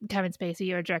movie with Kevin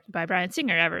Spacey or directed by Bryan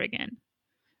Singer ever again.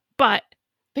 But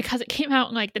because it came out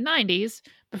in, like, the 90s,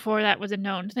 before that was a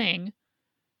known thing,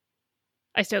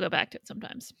 I still go back to it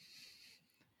sometimes.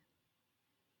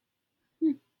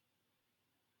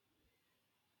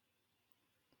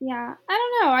 Yeah,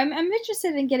 I don't know. I'm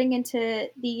interested in getting into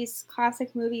these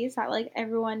classic movies that like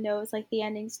everyone knows like the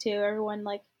endings to. Everyone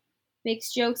like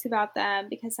makes jokes about them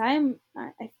because I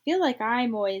feel like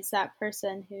I'm always that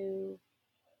person who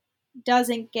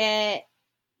doesn't get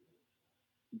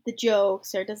the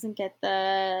jokes or doesn't get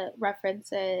the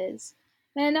references.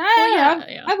 And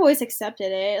I've always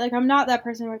accepted it. Like I'm not that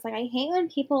person where it's like I hate when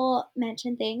people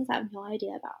mention things I have no idea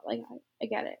about. Like I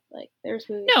get it. Like there's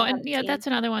movies. No, and yeah, that's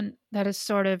another one that has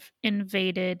sort of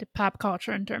invaded pop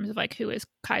culture in terms of like who is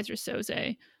Kaiser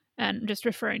Soze, and just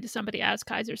referring to somebody as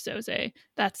Kaiser Soze.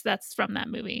 That's from that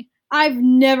movie. I've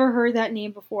never heard that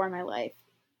name before in my life.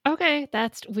 Okay,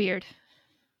 that's weird.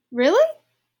 Really?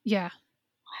 Yeah.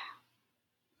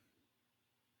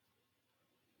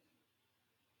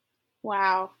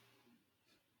 Wow.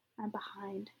 I'm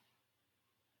behind.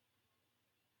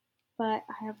 But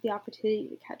I have the opportunity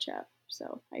to catch up,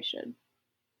 so I should.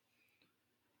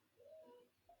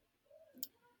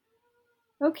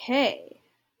 Okay.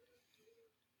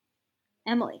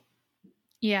 Emily.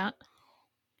 Yeah.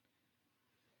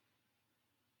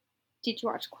 Did you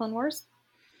watch Clone Wars?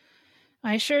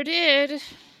 I sure did.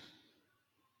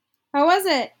 How was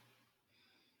it?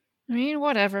 I mean,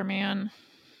 whatever, man.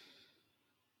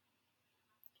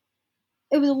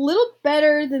 It was a little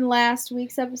better than last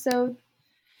week's episode.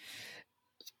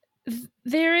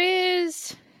 There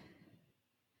is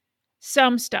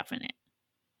some stuff in it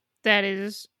that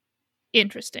is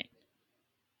interesting.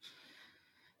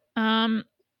 I'm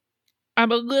a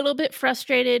little bit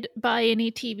frustrated by any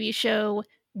TV show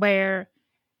where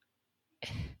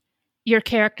your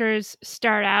characters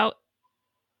start out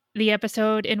the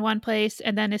episode in one place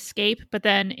and then escape, but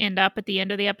then end up at the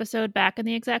end of the episode back in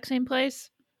the exact same place.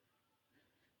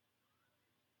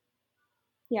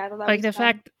 Yeah, that like the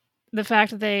fun. The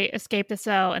fact that they escape the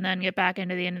cell and then get back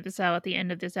into the end of the cell at the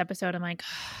end of this episode, I'm like,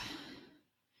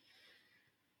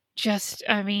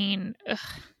 I mean,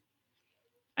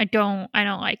 I don't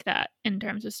like that in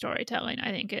terms of storytelling.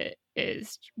 I think it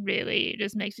is really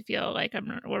just makes me feel like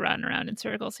we're running around in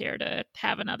circles here to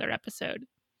have another episode.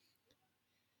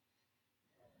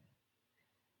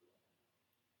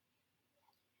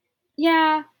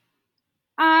 Yeah,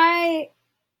 I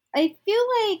feel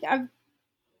like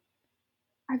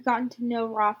I've gotten to know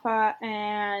Rafa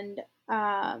and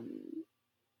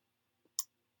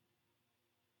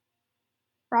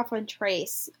Rafa and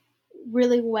Trace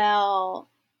really well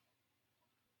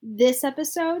this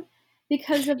episode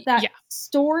because of that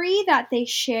story that they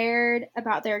shared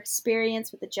about their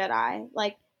experience with the Jedi.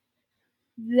 Like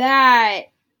that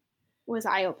was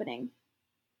eye-opening.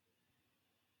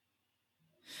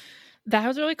 That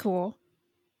was really cool.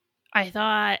 I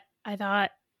thought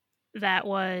that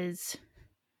was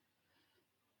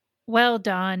well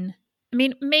done. I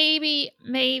mean, maybe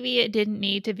it didn't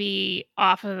need to be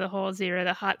off of the whole Zero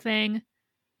the Hutt thing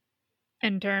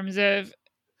in terms of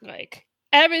like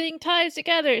everything ties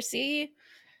together, see?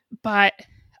 But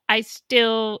I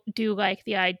still do like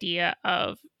the idea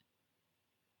of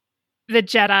the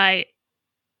Jedi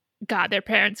got their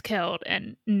parents killed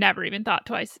and never even thought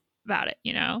twice about it,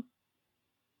 you know?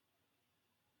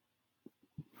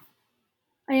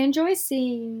 I enjoy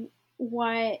seeing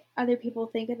what other people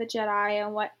think of the Jedi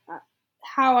and what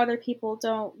how other people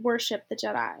don't worship the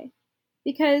Jedi,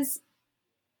 because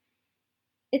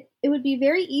it would be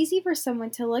very easy for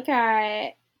someone to look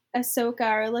at Ahsoka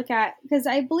or look at, because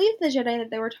I believe the Jedi that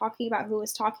they were talking about who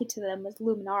was talking to them was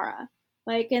Luminara,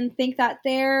 like, and think that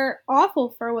they're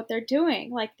awful for what they're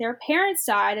doing. Like, their parents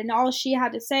died, and all she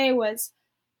had to say was,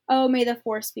 "Oh, may the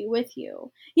Force be with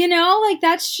you." You know, like,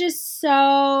 that's just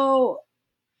so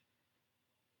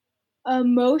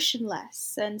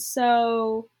emotionless and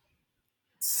so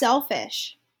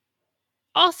selfish.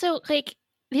 Also, like,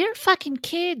 they're fucking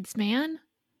kids, man.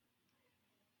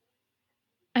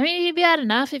 I mean, it'd be bad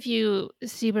enough if you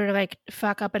super like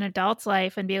fuck up an adult's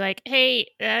life and be like, "Hey,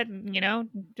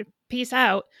 peace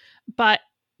out," but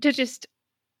to just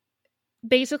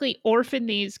basically orphan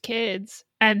these kids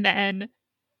and then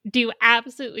do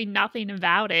absolutely nothing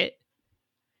about it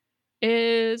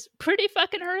is pretty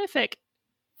fucking horrific.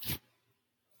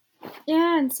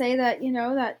 Yeah, and say that,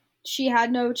 that she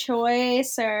had no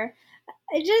choice, or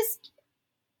it just,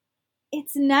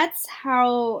 it's nuts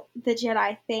how the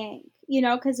Jedi think,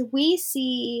 because we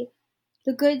see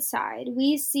the good side.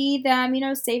 We see them,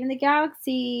 saving the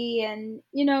galaxy and,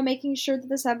 making sure that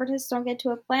the separatists don't get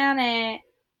to a planet.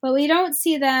 But we don't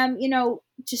see them,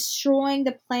 destroying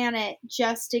the planet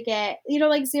just to get,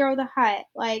 like Zero the Hutt.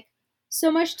 Like,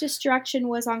 so much destruction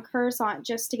was on Coruscant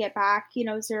just to get back,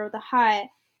 Zero the Hutt.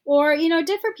 Or,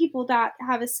 different people that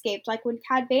have escaped. Like when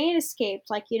Cad Bane escaped,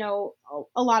 like,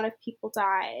 a lot of people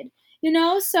died.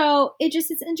 So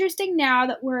it's interesting now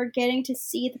that we're getting to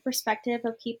see the perspective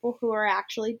of people who are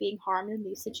actually being harmed in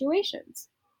these situations.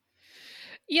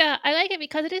 Yeah, I like it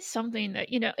because it is something that,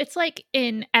 it's like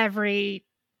in every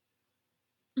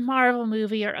Marvel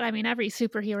movie, or I mean every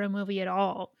superhero movie at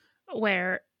all,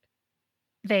 where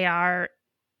they are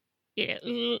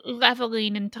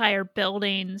leveling entire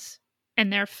buildings in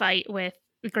their fight with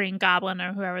the Green Goblin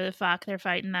or whoever the fuck they're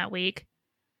fighting that week.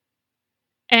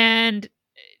 And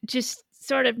just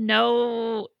sort of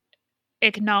no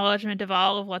acknowledgement of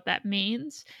all of what that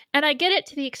means. And I get it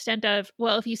to the extent of,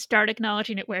 well, if you start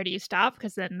acknowledging it, where do you stop?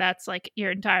 Because then that's like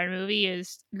your entire movie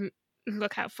is,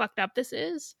 look how fucked up this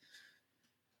is.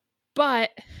 But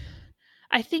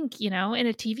I think, in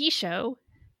a TV show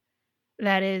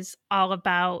that is all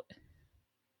about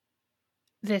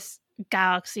this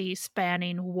galaxy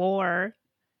spanning war,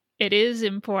 it is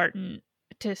important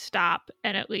to stop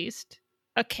and at least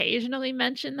occasionally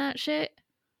mention that shit.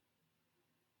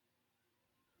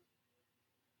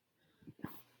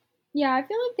 Yeah, I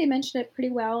feel like they mentioned it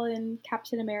pretty well in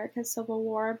Captain America Civil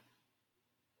War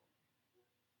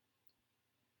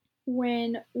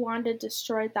when Wanda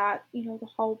destroyed that, the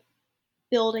whole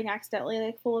building accidentally,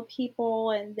 like full of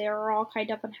people, and they were all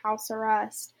kind of on house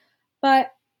arrest.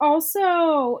 But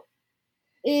also,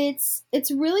 it's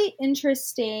really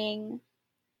interesting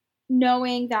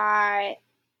knowing that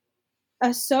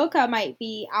Ahsoka might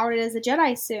be outed as a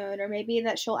Jedi soon, or maybe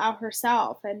that she'll out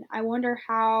herself. And I wonder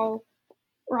how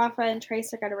Rafa and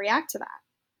Trace are going to react to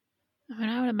that. I mean,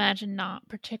 I would imagine not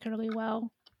particularly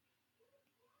well.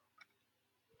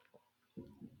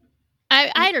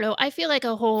 I don't know. I feel like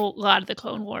a whole lot of the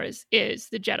Clone Wars is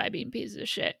the Jedi being pieces of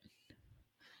shit.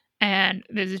 And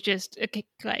this is just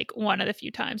like one of the few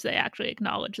times they actually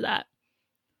acknowledge that.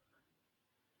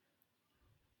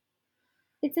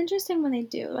 It's interesting when they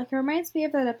do. Like, it reminds me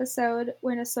of that episode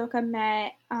when Ahsoka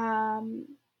met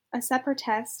a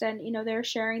separatist, and they're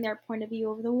sharing their point of view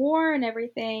over the war and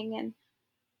everything,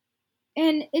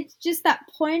 and it's just that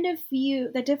point of view.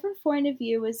 The different point of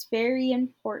view is very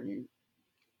important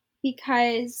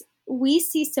because we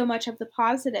see so much of the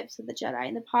positives of the Jedi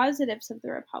and the positives of the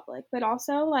Republic, but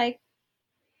also like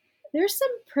there's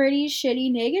some pretty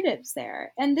shitty negatives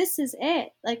there, and this is it.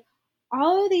 Like,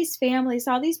 all of these families,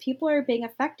 all these people are being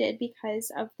affected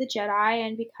because of the Jedi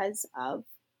and because of,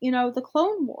 the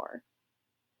Clone War.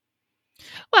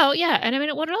 Well, yeah, and I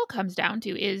mean, what it all comes down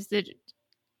to is that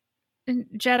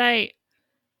Jedi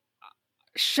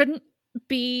shouldn't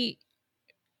be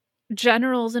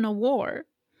generals in a war.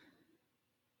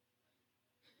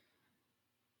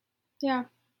 Yeah.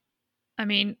 I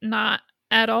mean, not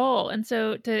at all. And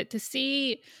so to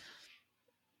see,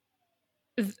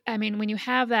 I mean, when you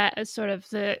have that as sort of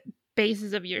the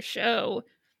basis of your show,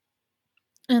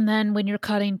 and then when you're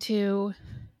cutting to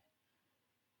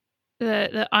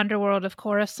the underworld of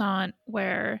Coruscant,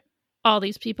 where all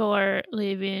these people are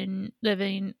living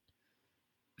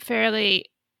fairly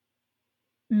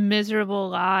miserable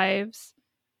lives,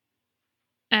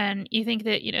 and you think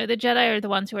that the Jedi are the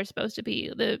ones who are supposed to be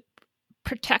the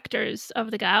protectors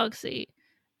of the galaxy,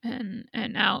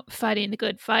 and out fighting the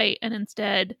good fight, and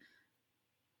instead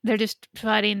they're just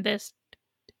fighting this,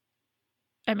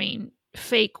 I mean,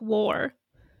 fake war.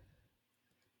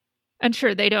 And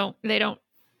sure, they don't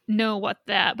know what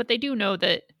that, but they do know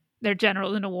that they're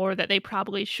generals in a war that they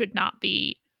probably should not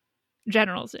be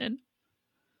generals in.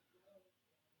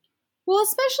 Well,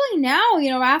 especially now,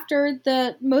 after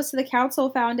the most of the council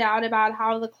found out about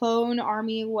how the clone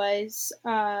army was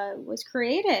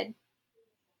created.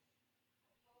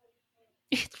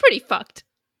 It's pretty fucked.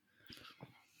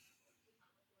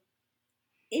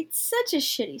 It's such a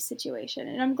shitty situation,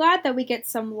 and I'm glad that we get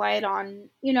some light on,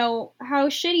 how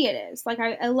shitty it is. Like,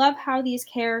 I love how these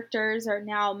characters are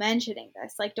now mentioning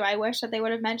this. Like, do I wish that they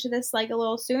would have mentioned this, like, a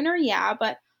little sooner? Yeah,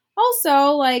 but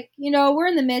also, like, we're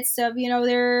in the midst of,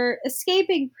 they're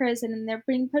escaping prison, and they're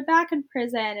being put back in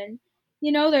prison, and,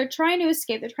 they're trying to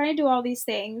escape. They're trying to do all these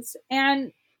things,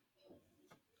 and,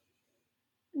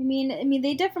 I mean,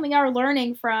 they definitely are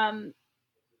learning from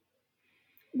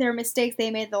their mistakes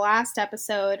they made the last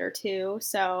episode or two,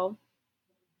 so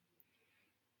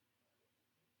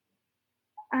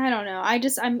I don't know.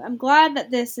 I'm glad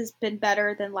that this has been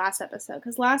better than last episode,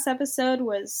 because last episode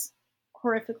was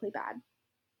horrifically bad.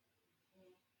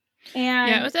 And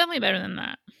yeah, it was definitely better than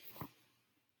that.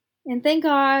 And thank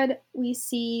God we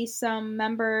see some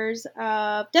members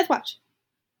of Death Watch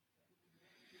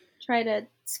try to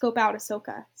scope out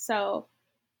Ahsoka. So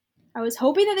I was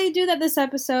hoping that they'd do that this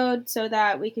episode so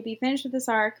that we could be finished with this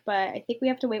arc, but I think we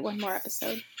have to wait one more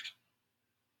episode.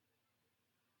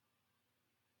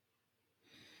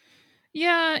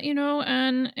 Yeah,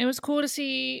 and it was cool to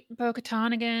see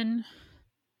Bo-Katan again.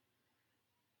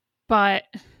 But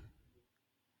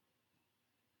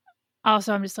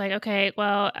also I'm just like, okay,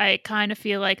 well, I kind of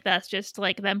feel like that's just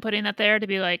like them putting that there to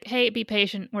be like, hey, be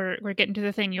patient. We're getting to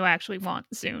the thing you actually want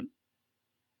soon.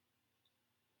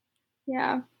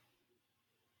 Yeah.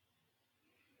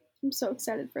 I'm so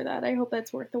excited for that. I hope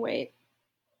that's worth the wait.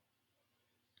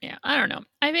 Yeah, I don't know.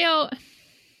 I feel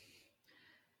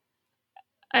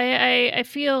I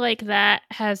feel like that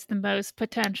has the most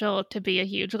potential to be a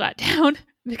huge letdown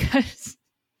because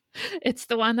it's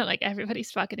the one that like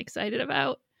everybody's fucking excited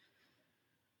about.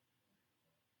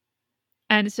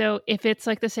 And so if it's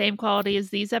like the same quality as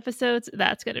these episodes,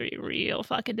 that's going to be real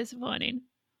fucking disappointing.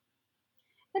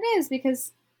 It is,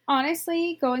 because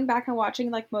honestly, going back and watching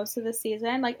like most of the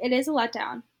season, like it is a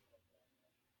letdown.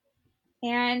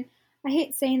 And I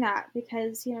hate saying that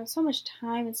because, so much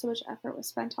time and so much effort was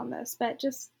spent on this, but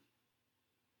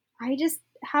I just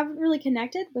haven't really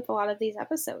connected with a lot of these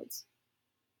episodes.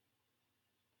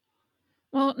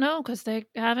 Well, no, because they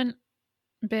haven't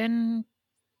been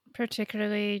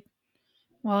particularly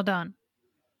well done.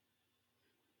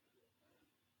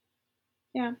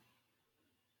 Yeah.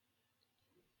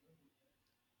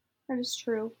 That is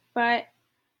true. But,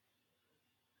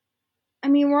 I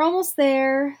mean, we're almost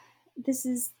there. This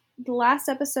is the last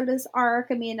episode of this arc.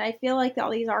 I mean, I feel like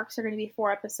all these arcs are going to be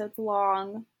 4 episodes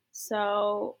long.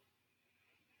 So,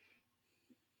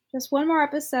 just one more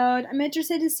episode. I'm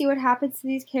interested to see what happens to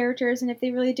these characters and if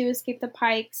they really do escape the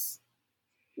Pikes.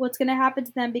 What's going to happen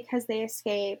to them because they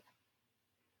escape.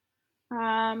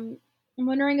 I'm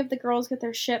wondering if the girls get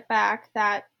their ship back,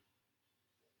 that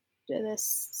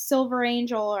this Silver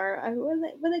Angel, or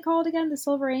what do they call it again? The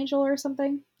Silver Angel or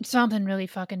something? Something really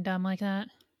fucking dumb like that.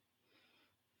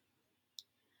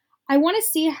 I want to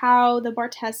see how the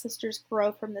Bartez sisters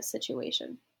grow from this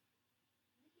situation.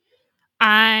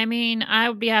 I mean, I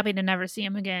would be happy to never see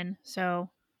him again, so.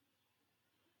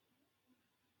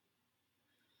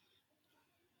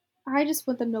 I just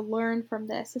want them to learn from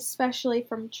this, especially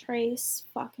from Trace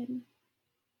fucking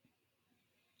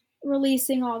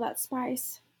releasing all that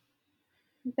spice.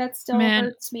 That still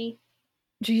hurts me.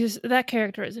 Jesus, that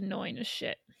character is annoying as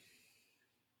shit.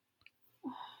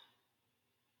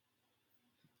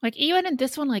 Like, even in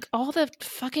this one, like, all the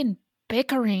fucking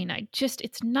bickering,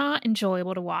 it's not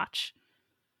enjoyable to watch.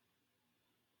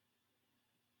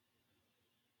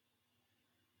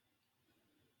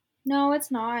 No,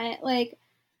 it's not. Like,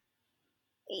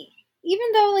 even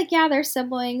though, like, yeah, they're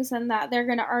siblings and that they're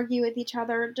gonna argue with each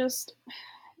other, just...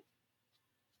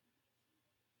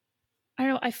 I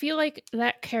don't know, I feel like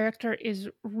that character is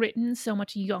written so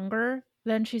much younger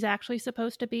than she's actually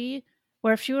supposed to be.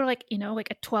 Where if she were like,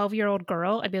 like a 12-year-old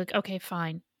girl, I'd be like, okay,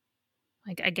 fine.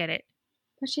 Like, I get it.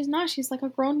 But she's not. She's like a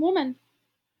grown woman.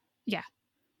 Yeah.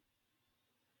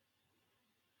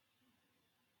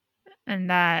 And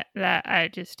that I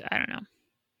don't know.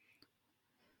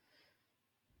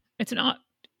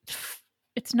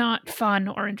 It's not fun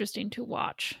or interesting to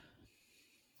watch.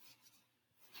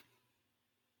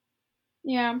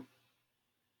 Yeah.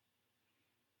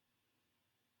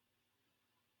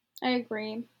 I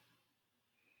agree.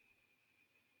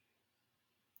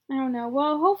 I don't know.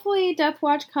 Well, hopefully Death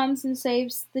Watch comes and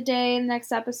saves the day in the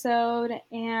next episode,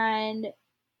 and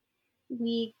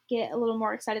we get a little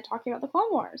more excited talking about the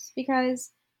Clone Wars,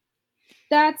 because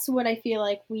that's what I feel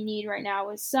like we need right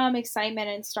now, is some excitement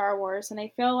in Star Wars, and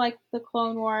I feel like the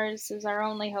Clone Wars is our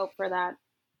only hope for that.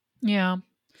 Yeah.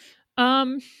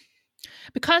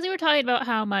 Because we were talking about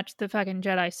how much the fucking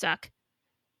Jedi suck,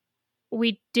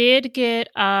 we did get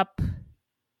up.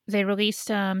 They released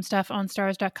some stuff on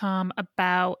Stars.com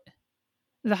about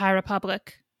the High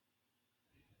Republic,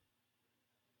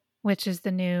 which is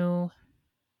the new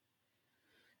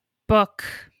book.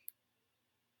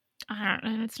 I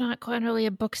don't know. It's not quite really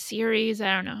a book series.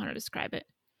 I don't know how to describe it.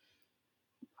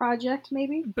 Project,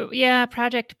 maybe? But yeah,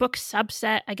 project book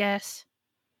subset, I guess.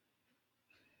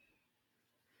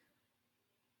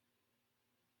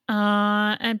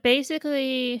 And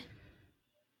basically,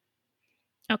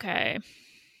 okay.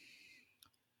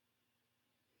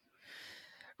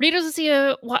 Readers will see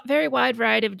a very wide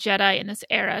variety of Jedi in this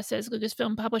era, says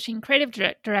Lucasfilm Publishing creative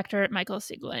director Michael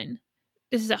Siglain.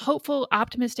 This is a hopeful,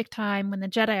 optimistic time when the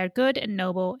Jedi are good and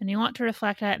noble, and you want to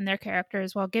reflect that in their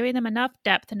characters while giving them enough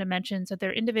depth and dimensions that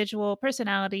their individual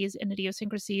personalities and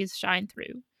idiosyncrasies shine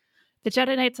through. The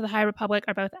Jedi Knights of the High Republic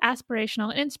are both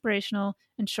aspirational and inspirational.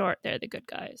 In short, they're the good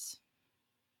guys.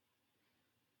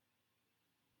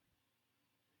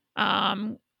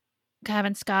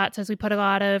 Kevin Scott says we put a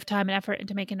lot of time and effort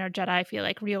into making our Jedi feel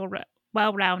like real,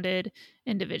 well-rounded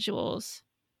individuals.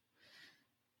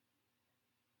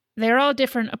 They're all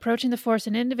different, approaching the Force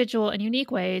in individual and unique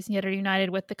ways, yet are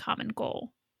united with the common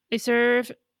goal. They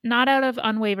serve not out of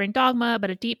unwavering dogma,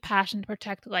 but a deep passion to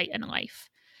protect light and life.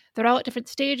 They're all at different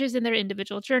stages in their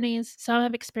individual journeys. Some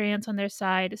have experience on their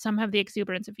side, some have the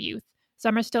exuberance of youth.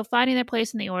 Some are still finding their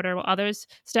place in the Order, while others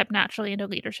step naturally into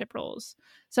leadership roles.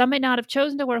 Some may not have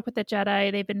chosen to work with the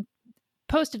Jedi they've been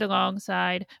posted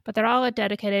alongside, but they're all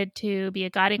dedicated to be a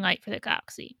guiding light for the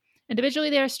galaxy. Individually,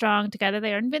 they are strong. Together,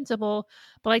 they are invincible.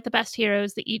 But like the best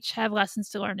heroes, they each have lessons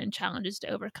to learn and challenges to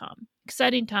overcome.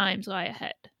 Exciting times lie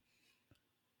ahead.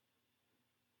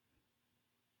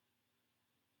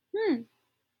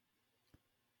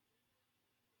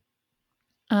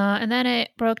 And then it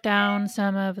broke down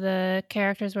some of the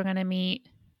characters we're going to meet.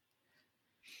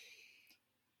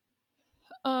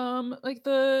 Like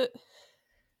the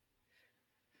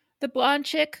blonde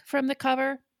chick from the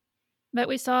cover that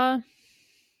we saw.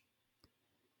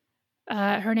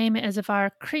 Her name is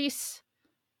Avar Kriss,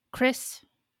 Kriss,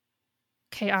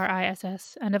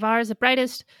 Kriss, and Avar is the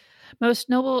brightest, most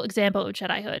noble example of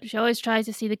Jedihood. She always tries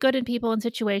to see the good in people and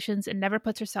situations and never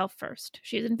puts herself first.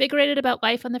 She is invigorated about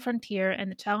life on the frontier and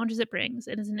the challenges it brings,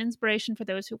 and is an inspiration for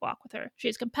those who walk with her. She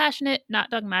is compassionate, not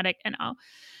dogmatic, and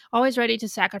always ready to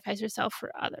sacrifice herself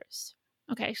for others.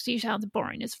 Okay, she sounds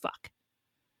boring as fuck.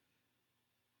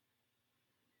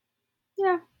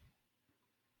 Yeah.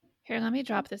 Here, let me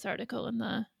drop this article in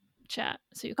the chat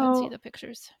so you can see the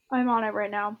pictures. I'm on it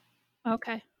right now.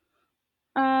 Okay.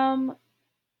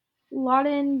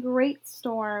 Loden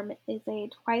Greatstorm is a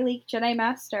Twi'lek Jedi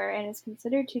Master and is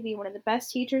considered to be one of the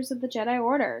best teachers of the Jedi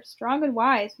Order. Strong and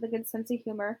wise with a good sense of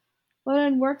humor,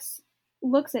 Loden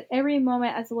looks at every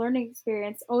moment as a learning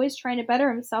experience, always trying to better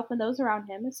himself and those around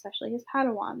him, especially his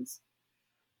Padawans.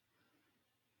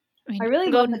 I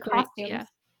really love the costumes.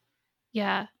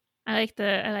 Yeah. I like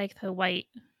the white,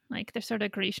 like they're sort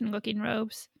of Grecian looking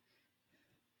robes.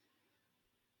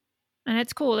 And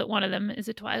it's cool that one of them is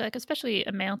a Twi'lek, especially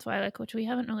a male Twi'lek, which we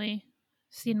haven't really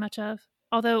seen much of.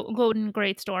 Although Loden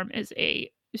Greatstorm is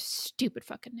a stupid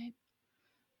fucking name.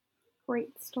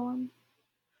 Greatstorm.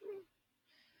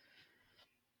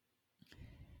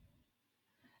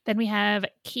 Then we have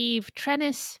Keeve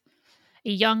Trennis, a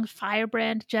young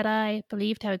firebrand Jedi,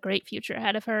 believed to have a great future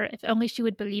ahead of her, if only she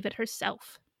would believe it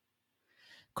herself.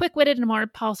 Quick-witted and more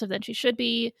impulsive than she should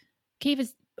be, Keeve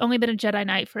has only been a Jedi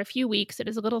Knight for a few weeks and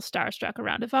is a little starstruck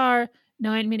around Avar,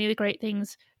 knowing many of the great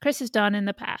things Kriss has done in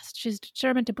the past. She's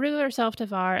determined to prove herself to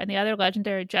Avar and the other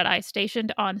legendary Jedi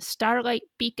stationed on Starlight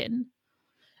Beacon.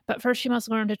 But first she must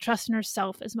learn to trust in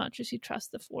herself as much as she trusts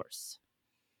the Force.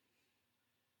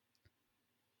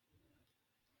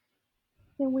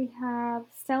 Then we have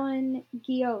Stellan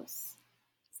Gios.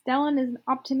 Stellan is an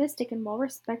optimistic and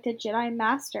well-respected Jedi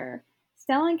Master.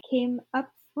 Stellan came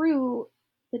up through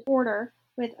the Order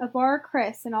with Avar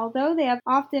Kriss, and although they have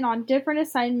often on different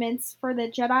assignments for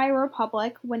the Jedi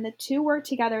Republic, when the two work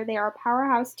together, they are a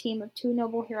powerhouse team of two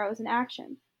noble heroes in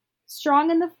action.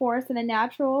 Strong in the Force and a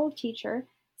natural teacher,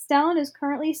 Stellan is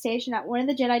currently stationed at one of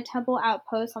the Jedi Temple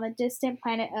outposts on the distant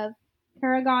planet of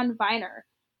Paragon Viner.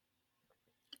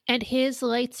 And his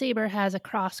lightsaber has a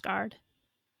crossguard.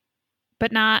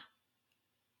 But not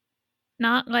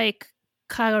like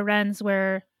Kylo Ren's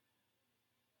where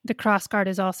the crossguard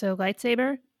is also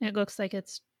lightsaber. It looks like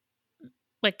it's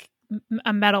like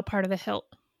a metal part of the hilt.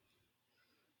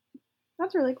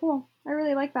 That's really cool. I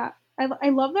really like that. I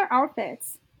love their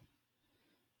outfits.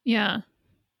 Yeah.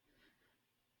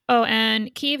 Oh,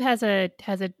 and Keeve has a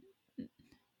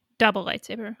double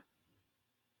lightsaber.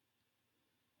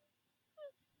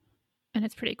 And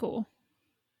it's pretty cool.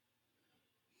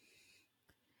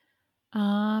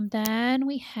 Then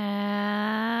we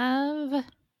have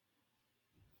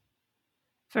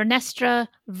Vernestra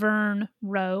Vern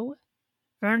Rowe.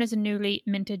 Vern is a newly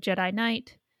minted Jedi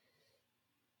Knight.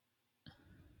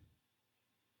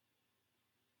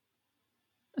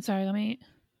 Sorry,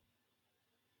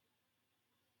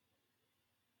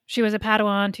 She was a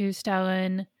Padawan to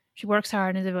Stellan. She works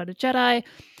hard and is a devoted Jedi,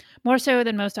 more so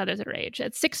than most others at her age.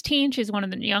 At 16, she's one of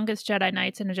the youngest Jedi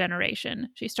Knights in a generation.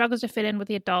 She struggles to fit in with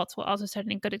the adults while also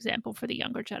setting a good example for the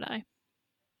younger Jedi.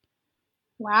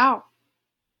 Wow.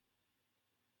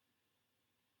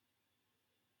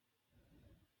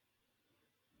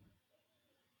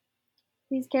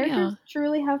 These characters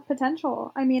truly have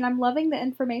potential. I mean, I'm loving the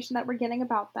information that we're getting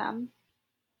about them.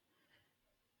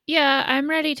 Yeah, I'm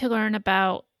ready to learn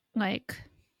about, like,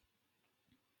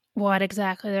 what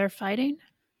exactly they're fighting.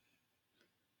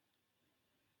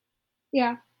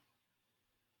 Yeah.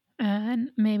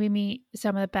 And maybe meet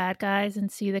some of the bad guys and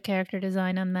see the character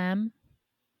design on them.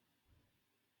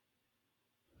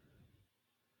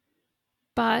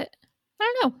 But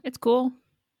I don't know. It's cool.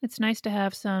 It's nice to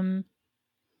have some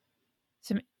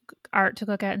art to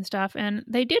look at and stuff. And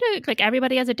they did it like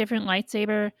everybody has a different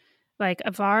lightsaber. Like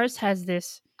Avar's has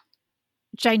this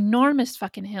ginormous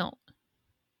fucking hilt.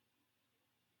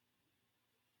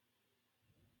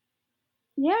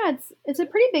 Yeah, it's a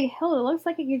pretty big hilt. It looks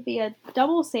like it could be a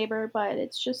double saber, but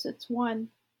it's one.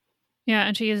 Yeah,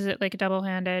 and she uses it like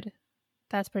double-handed.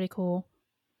 That's pretty cool.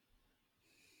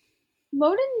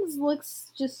 Loden's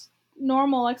looks just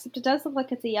normal, except it does look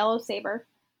like it's a yellow saber.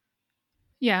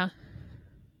 Yeah.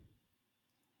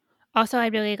 Also, I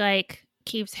really like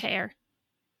Keeve's hair.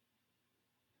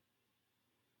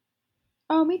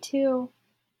 Oh, me too.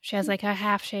 She has like a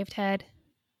half-shaved head.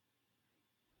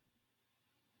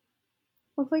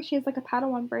 Looks like she has like a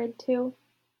Padawan braid too.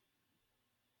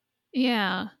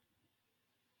 Yeah.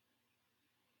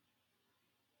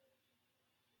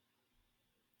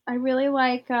 I really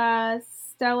like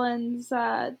Stellan's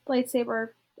lightsaber.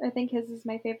 I think his is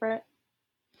my favorite.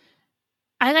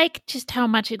 I like just how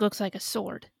much it looks like a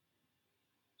sword.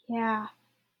 Yeah.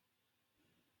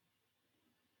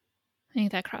 I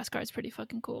think that crossguard's pretty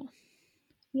fucking cool.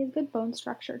 He has good bone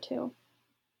structure too.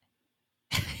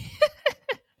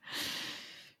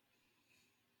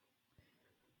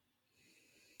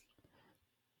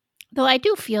 Though I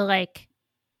do feel like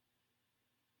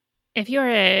if you're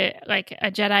a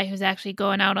Jedi who's actually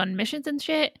going out on missions and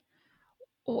shit,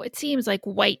 it seems like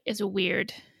white is a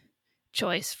weird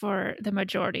choice for the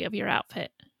majority of your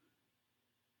outfit.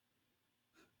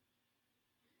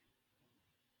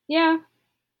 Yeah.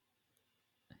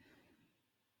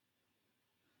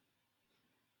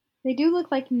 They do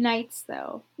look like knights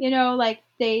though. You know, like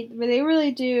they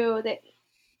really do.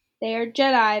 They are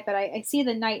Jedi, but I see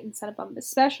the knight instead of them,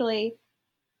 especially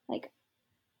like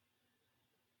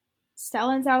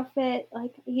Stellan's outfit.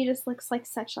 Like he just looks like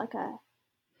such like a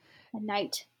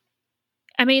knight.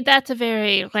 I mean, that's a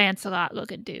very Lancelot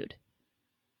looking dude.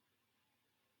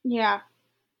 Yeah.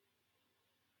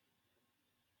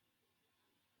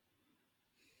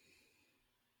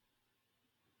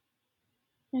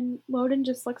 And Loden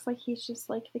just looks like he's just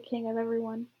like the king of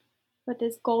everyone with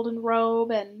his golden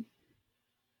robe and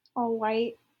all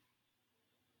white.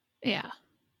 Yeah.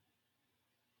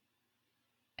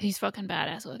 He's fucking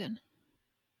badass looking.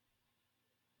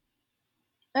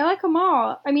 I like them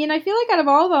all. I mean, I feel like out of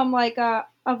all of them, like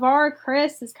Avar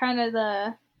Chris is kind of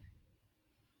the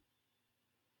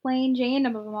plain Jane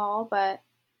of them all, but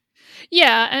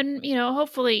yeah, and you know,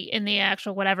 hopefully in the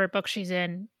actual whatever book she's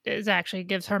in, it actually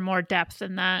gives her more depth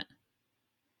than that.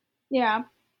 Yeah.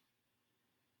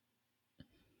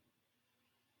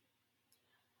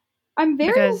 I'm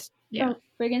very yeah. Oh,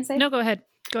 what are you gonna say? No, go ahead.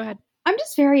 Go ahead. I'm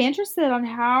just very interested on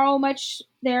how much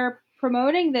they're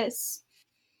promoting this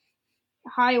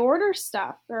High Order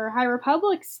stuff or High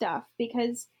Republic stuff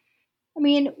because I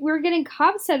mean, we're getting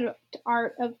concept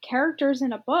art of characters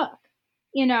in a book.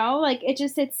 You know, like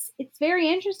it's very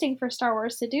interesting for Star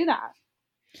Wars to do that.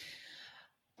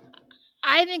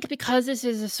 I think because this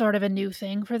is a sort of a new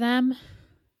thing for them,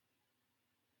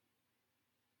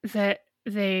 that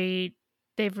they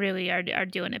they really are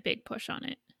doing a big push on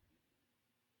it.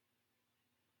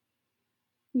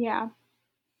 Yeah.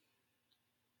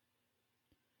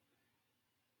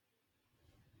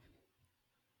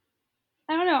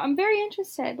 I don't know. I'm very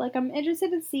interested. Like, I'm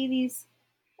interested to see these.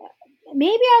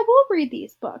 Maybe I will read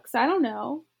these books. I don't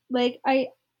know. Like,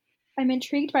 I'm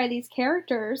intrigued by these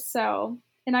characters, so,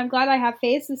 and I'm glad I have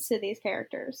faces to these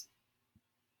characters.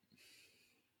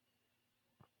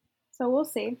 So we'll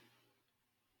see.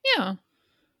 Yeah.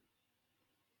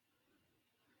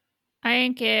 I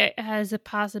think it has a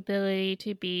possibility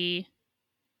to be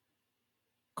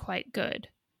quite good.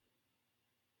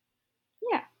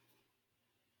 Yeah.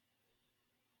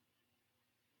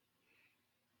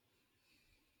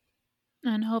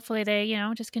 And hopefully they,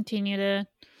 just continue to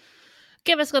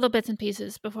give us little bits and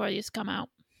pieces before these come out.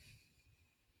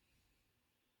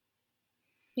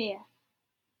 Yeah.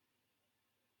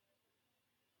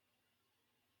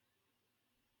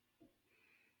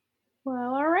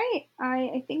 Well, all right.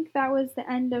 I think that was the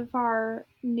end of our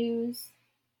news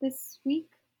this week.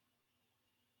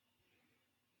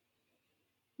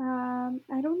 I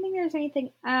don't think there's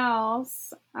anything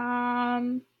else. Do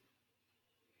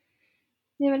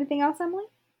you have anything else, Emily?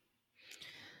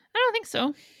 I don't think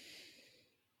so.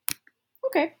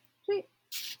 Okay, sweet.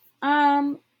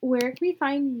 Where can we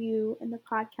find you in the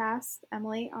podcast,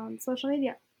 Emily, on social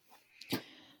media?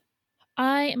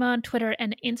 I am on Twitter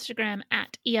and Instagram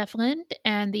at EFLind,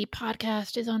 and the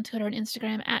podcast is on Twitter and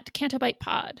Instagram at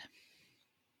CantoBitePod.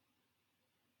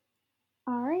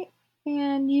 All right.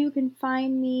 And you can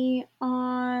find me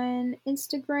on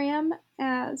Instagram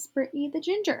as Brittany the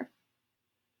Ginger.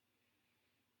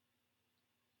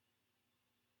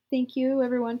 Thank you,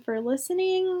 everyone, for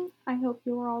listening. I hope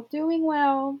you are all doing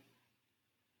well.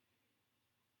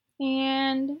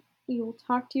 And we will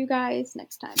talk to you guys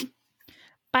next time.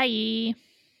 Bye.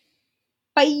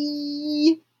 Bye.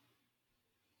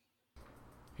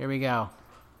 Here we go.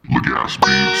 Yo,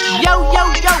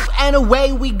 yo, yo, and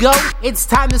away we go. It's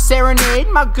time to serenade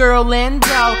my girl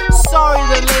Lindo.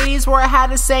 Sorry the ladies where I had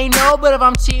to say no, but if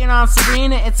I'm cheating on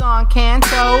Serena, it's on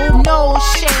Kanto. No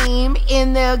shame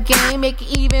in the game, make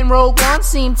even Rogue One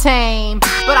seem tame.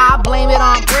 But I blame it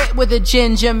on Brit with a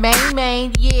ginger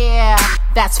main. Yeah,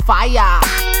 that's fire.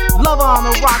 Love on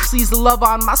the rocks leaves the love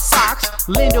on my socks.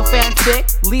 Lindo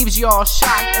fanfic leaves y'all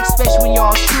shocked, especially when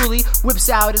y'all truly whips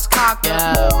out his cock.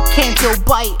 Kanto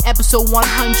Bite, episode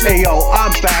 100. Hey yo,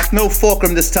 I'm back, no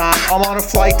fulcrum this time. I'm on a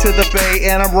flight to the Bay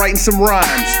and I'm writing some rhymes.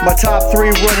 My top 3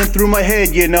 running through my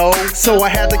head, you know. So I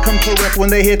had to come correct when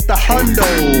they hit the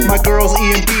hundo. My girls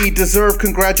E and B deserve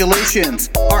congratulations.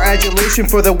 Our adulation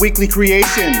for the weekly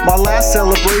creation. My last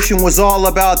celebration was all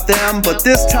about them, but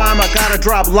this time I gotta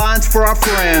drop lines for our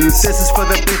friends. This is for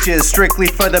the bitches, strictly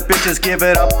for the bitches. Give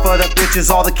it up for the bitches,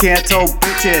 all the Kanto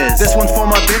bitches. This one's for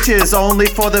my bitches, only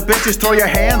for the bitches. Throw your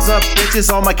hands up,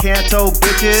 bitches, all my Kanto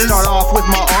bitches. Start off with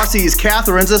my Aussies,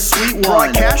 Catherine's a sweet one.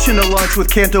 Brought cash into lunch with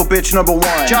Kanto bitch number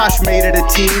 1. Josh made it a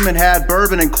team and had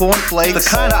bourbon and cornflakes. The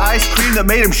kind of ice cream that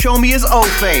made him show me his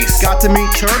O-face. Got to meet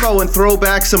Turbo and throw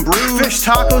back some brews. Fish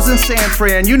tacos in San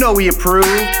Fran, you know we approve.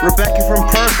 Rebecca from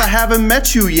Perth, I haven't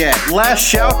met you yet. Last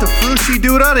shout to Frushi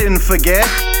dude, I didn't forget.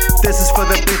 This is for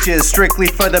the bitches, strictly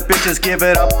for the bitches. Give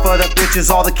it up for the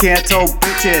bitches, all the Kanto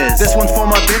bitches. This one's for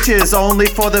my bitches, only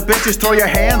for the bitches. Throw your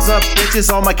hands up,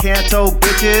 bitches, all my Kanto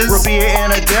bitches. Rabia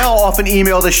and Adele often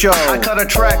email the show. I cut a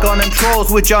track on them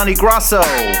trolls with Johnny Grasso.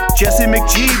 Jessie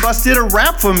McGee busted a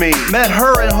rap for me. Met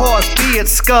her and Horse B at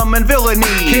Scum and Villainy.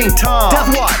 King Tom,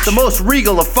 Death Watch, the most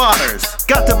regal of fathers.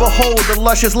 Got to behold the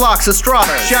luscious locks of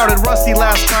Strata. Shouted Rusty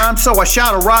last time, so I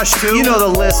shout a Raj too. You know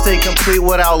the list ain't complete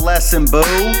without Les and Boo.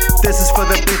 This is for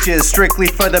the bitches, strictly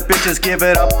for the bitches. Give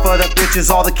it up for the bitches,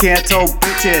 all the Kanto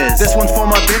bitches. This one's for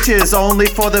my bitches, only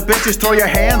for the bitches. Throw your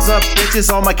hands up,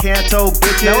 bitches, all my Kanto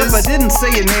bitches. Now if I didn't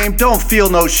say your name, don't feel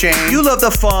no shame. You love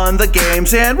the fun, the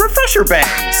games, and refresher bangs.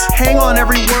 Hang on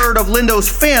every word of Lindo's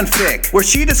fanfic, where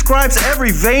she describes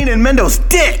every vein in Mendo's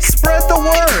dick. Spread the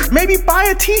word, maybe buy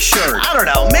a t-shirt. I don't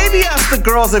know, maybe ask the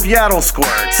girls if Yaddle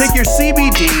squirts. Take your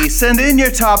CBD, send in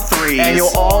your top 3, and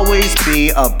you'll always be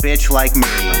a bitch like me.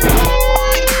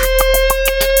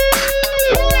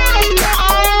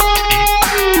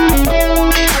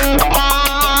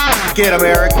 Get him,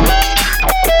 Eric.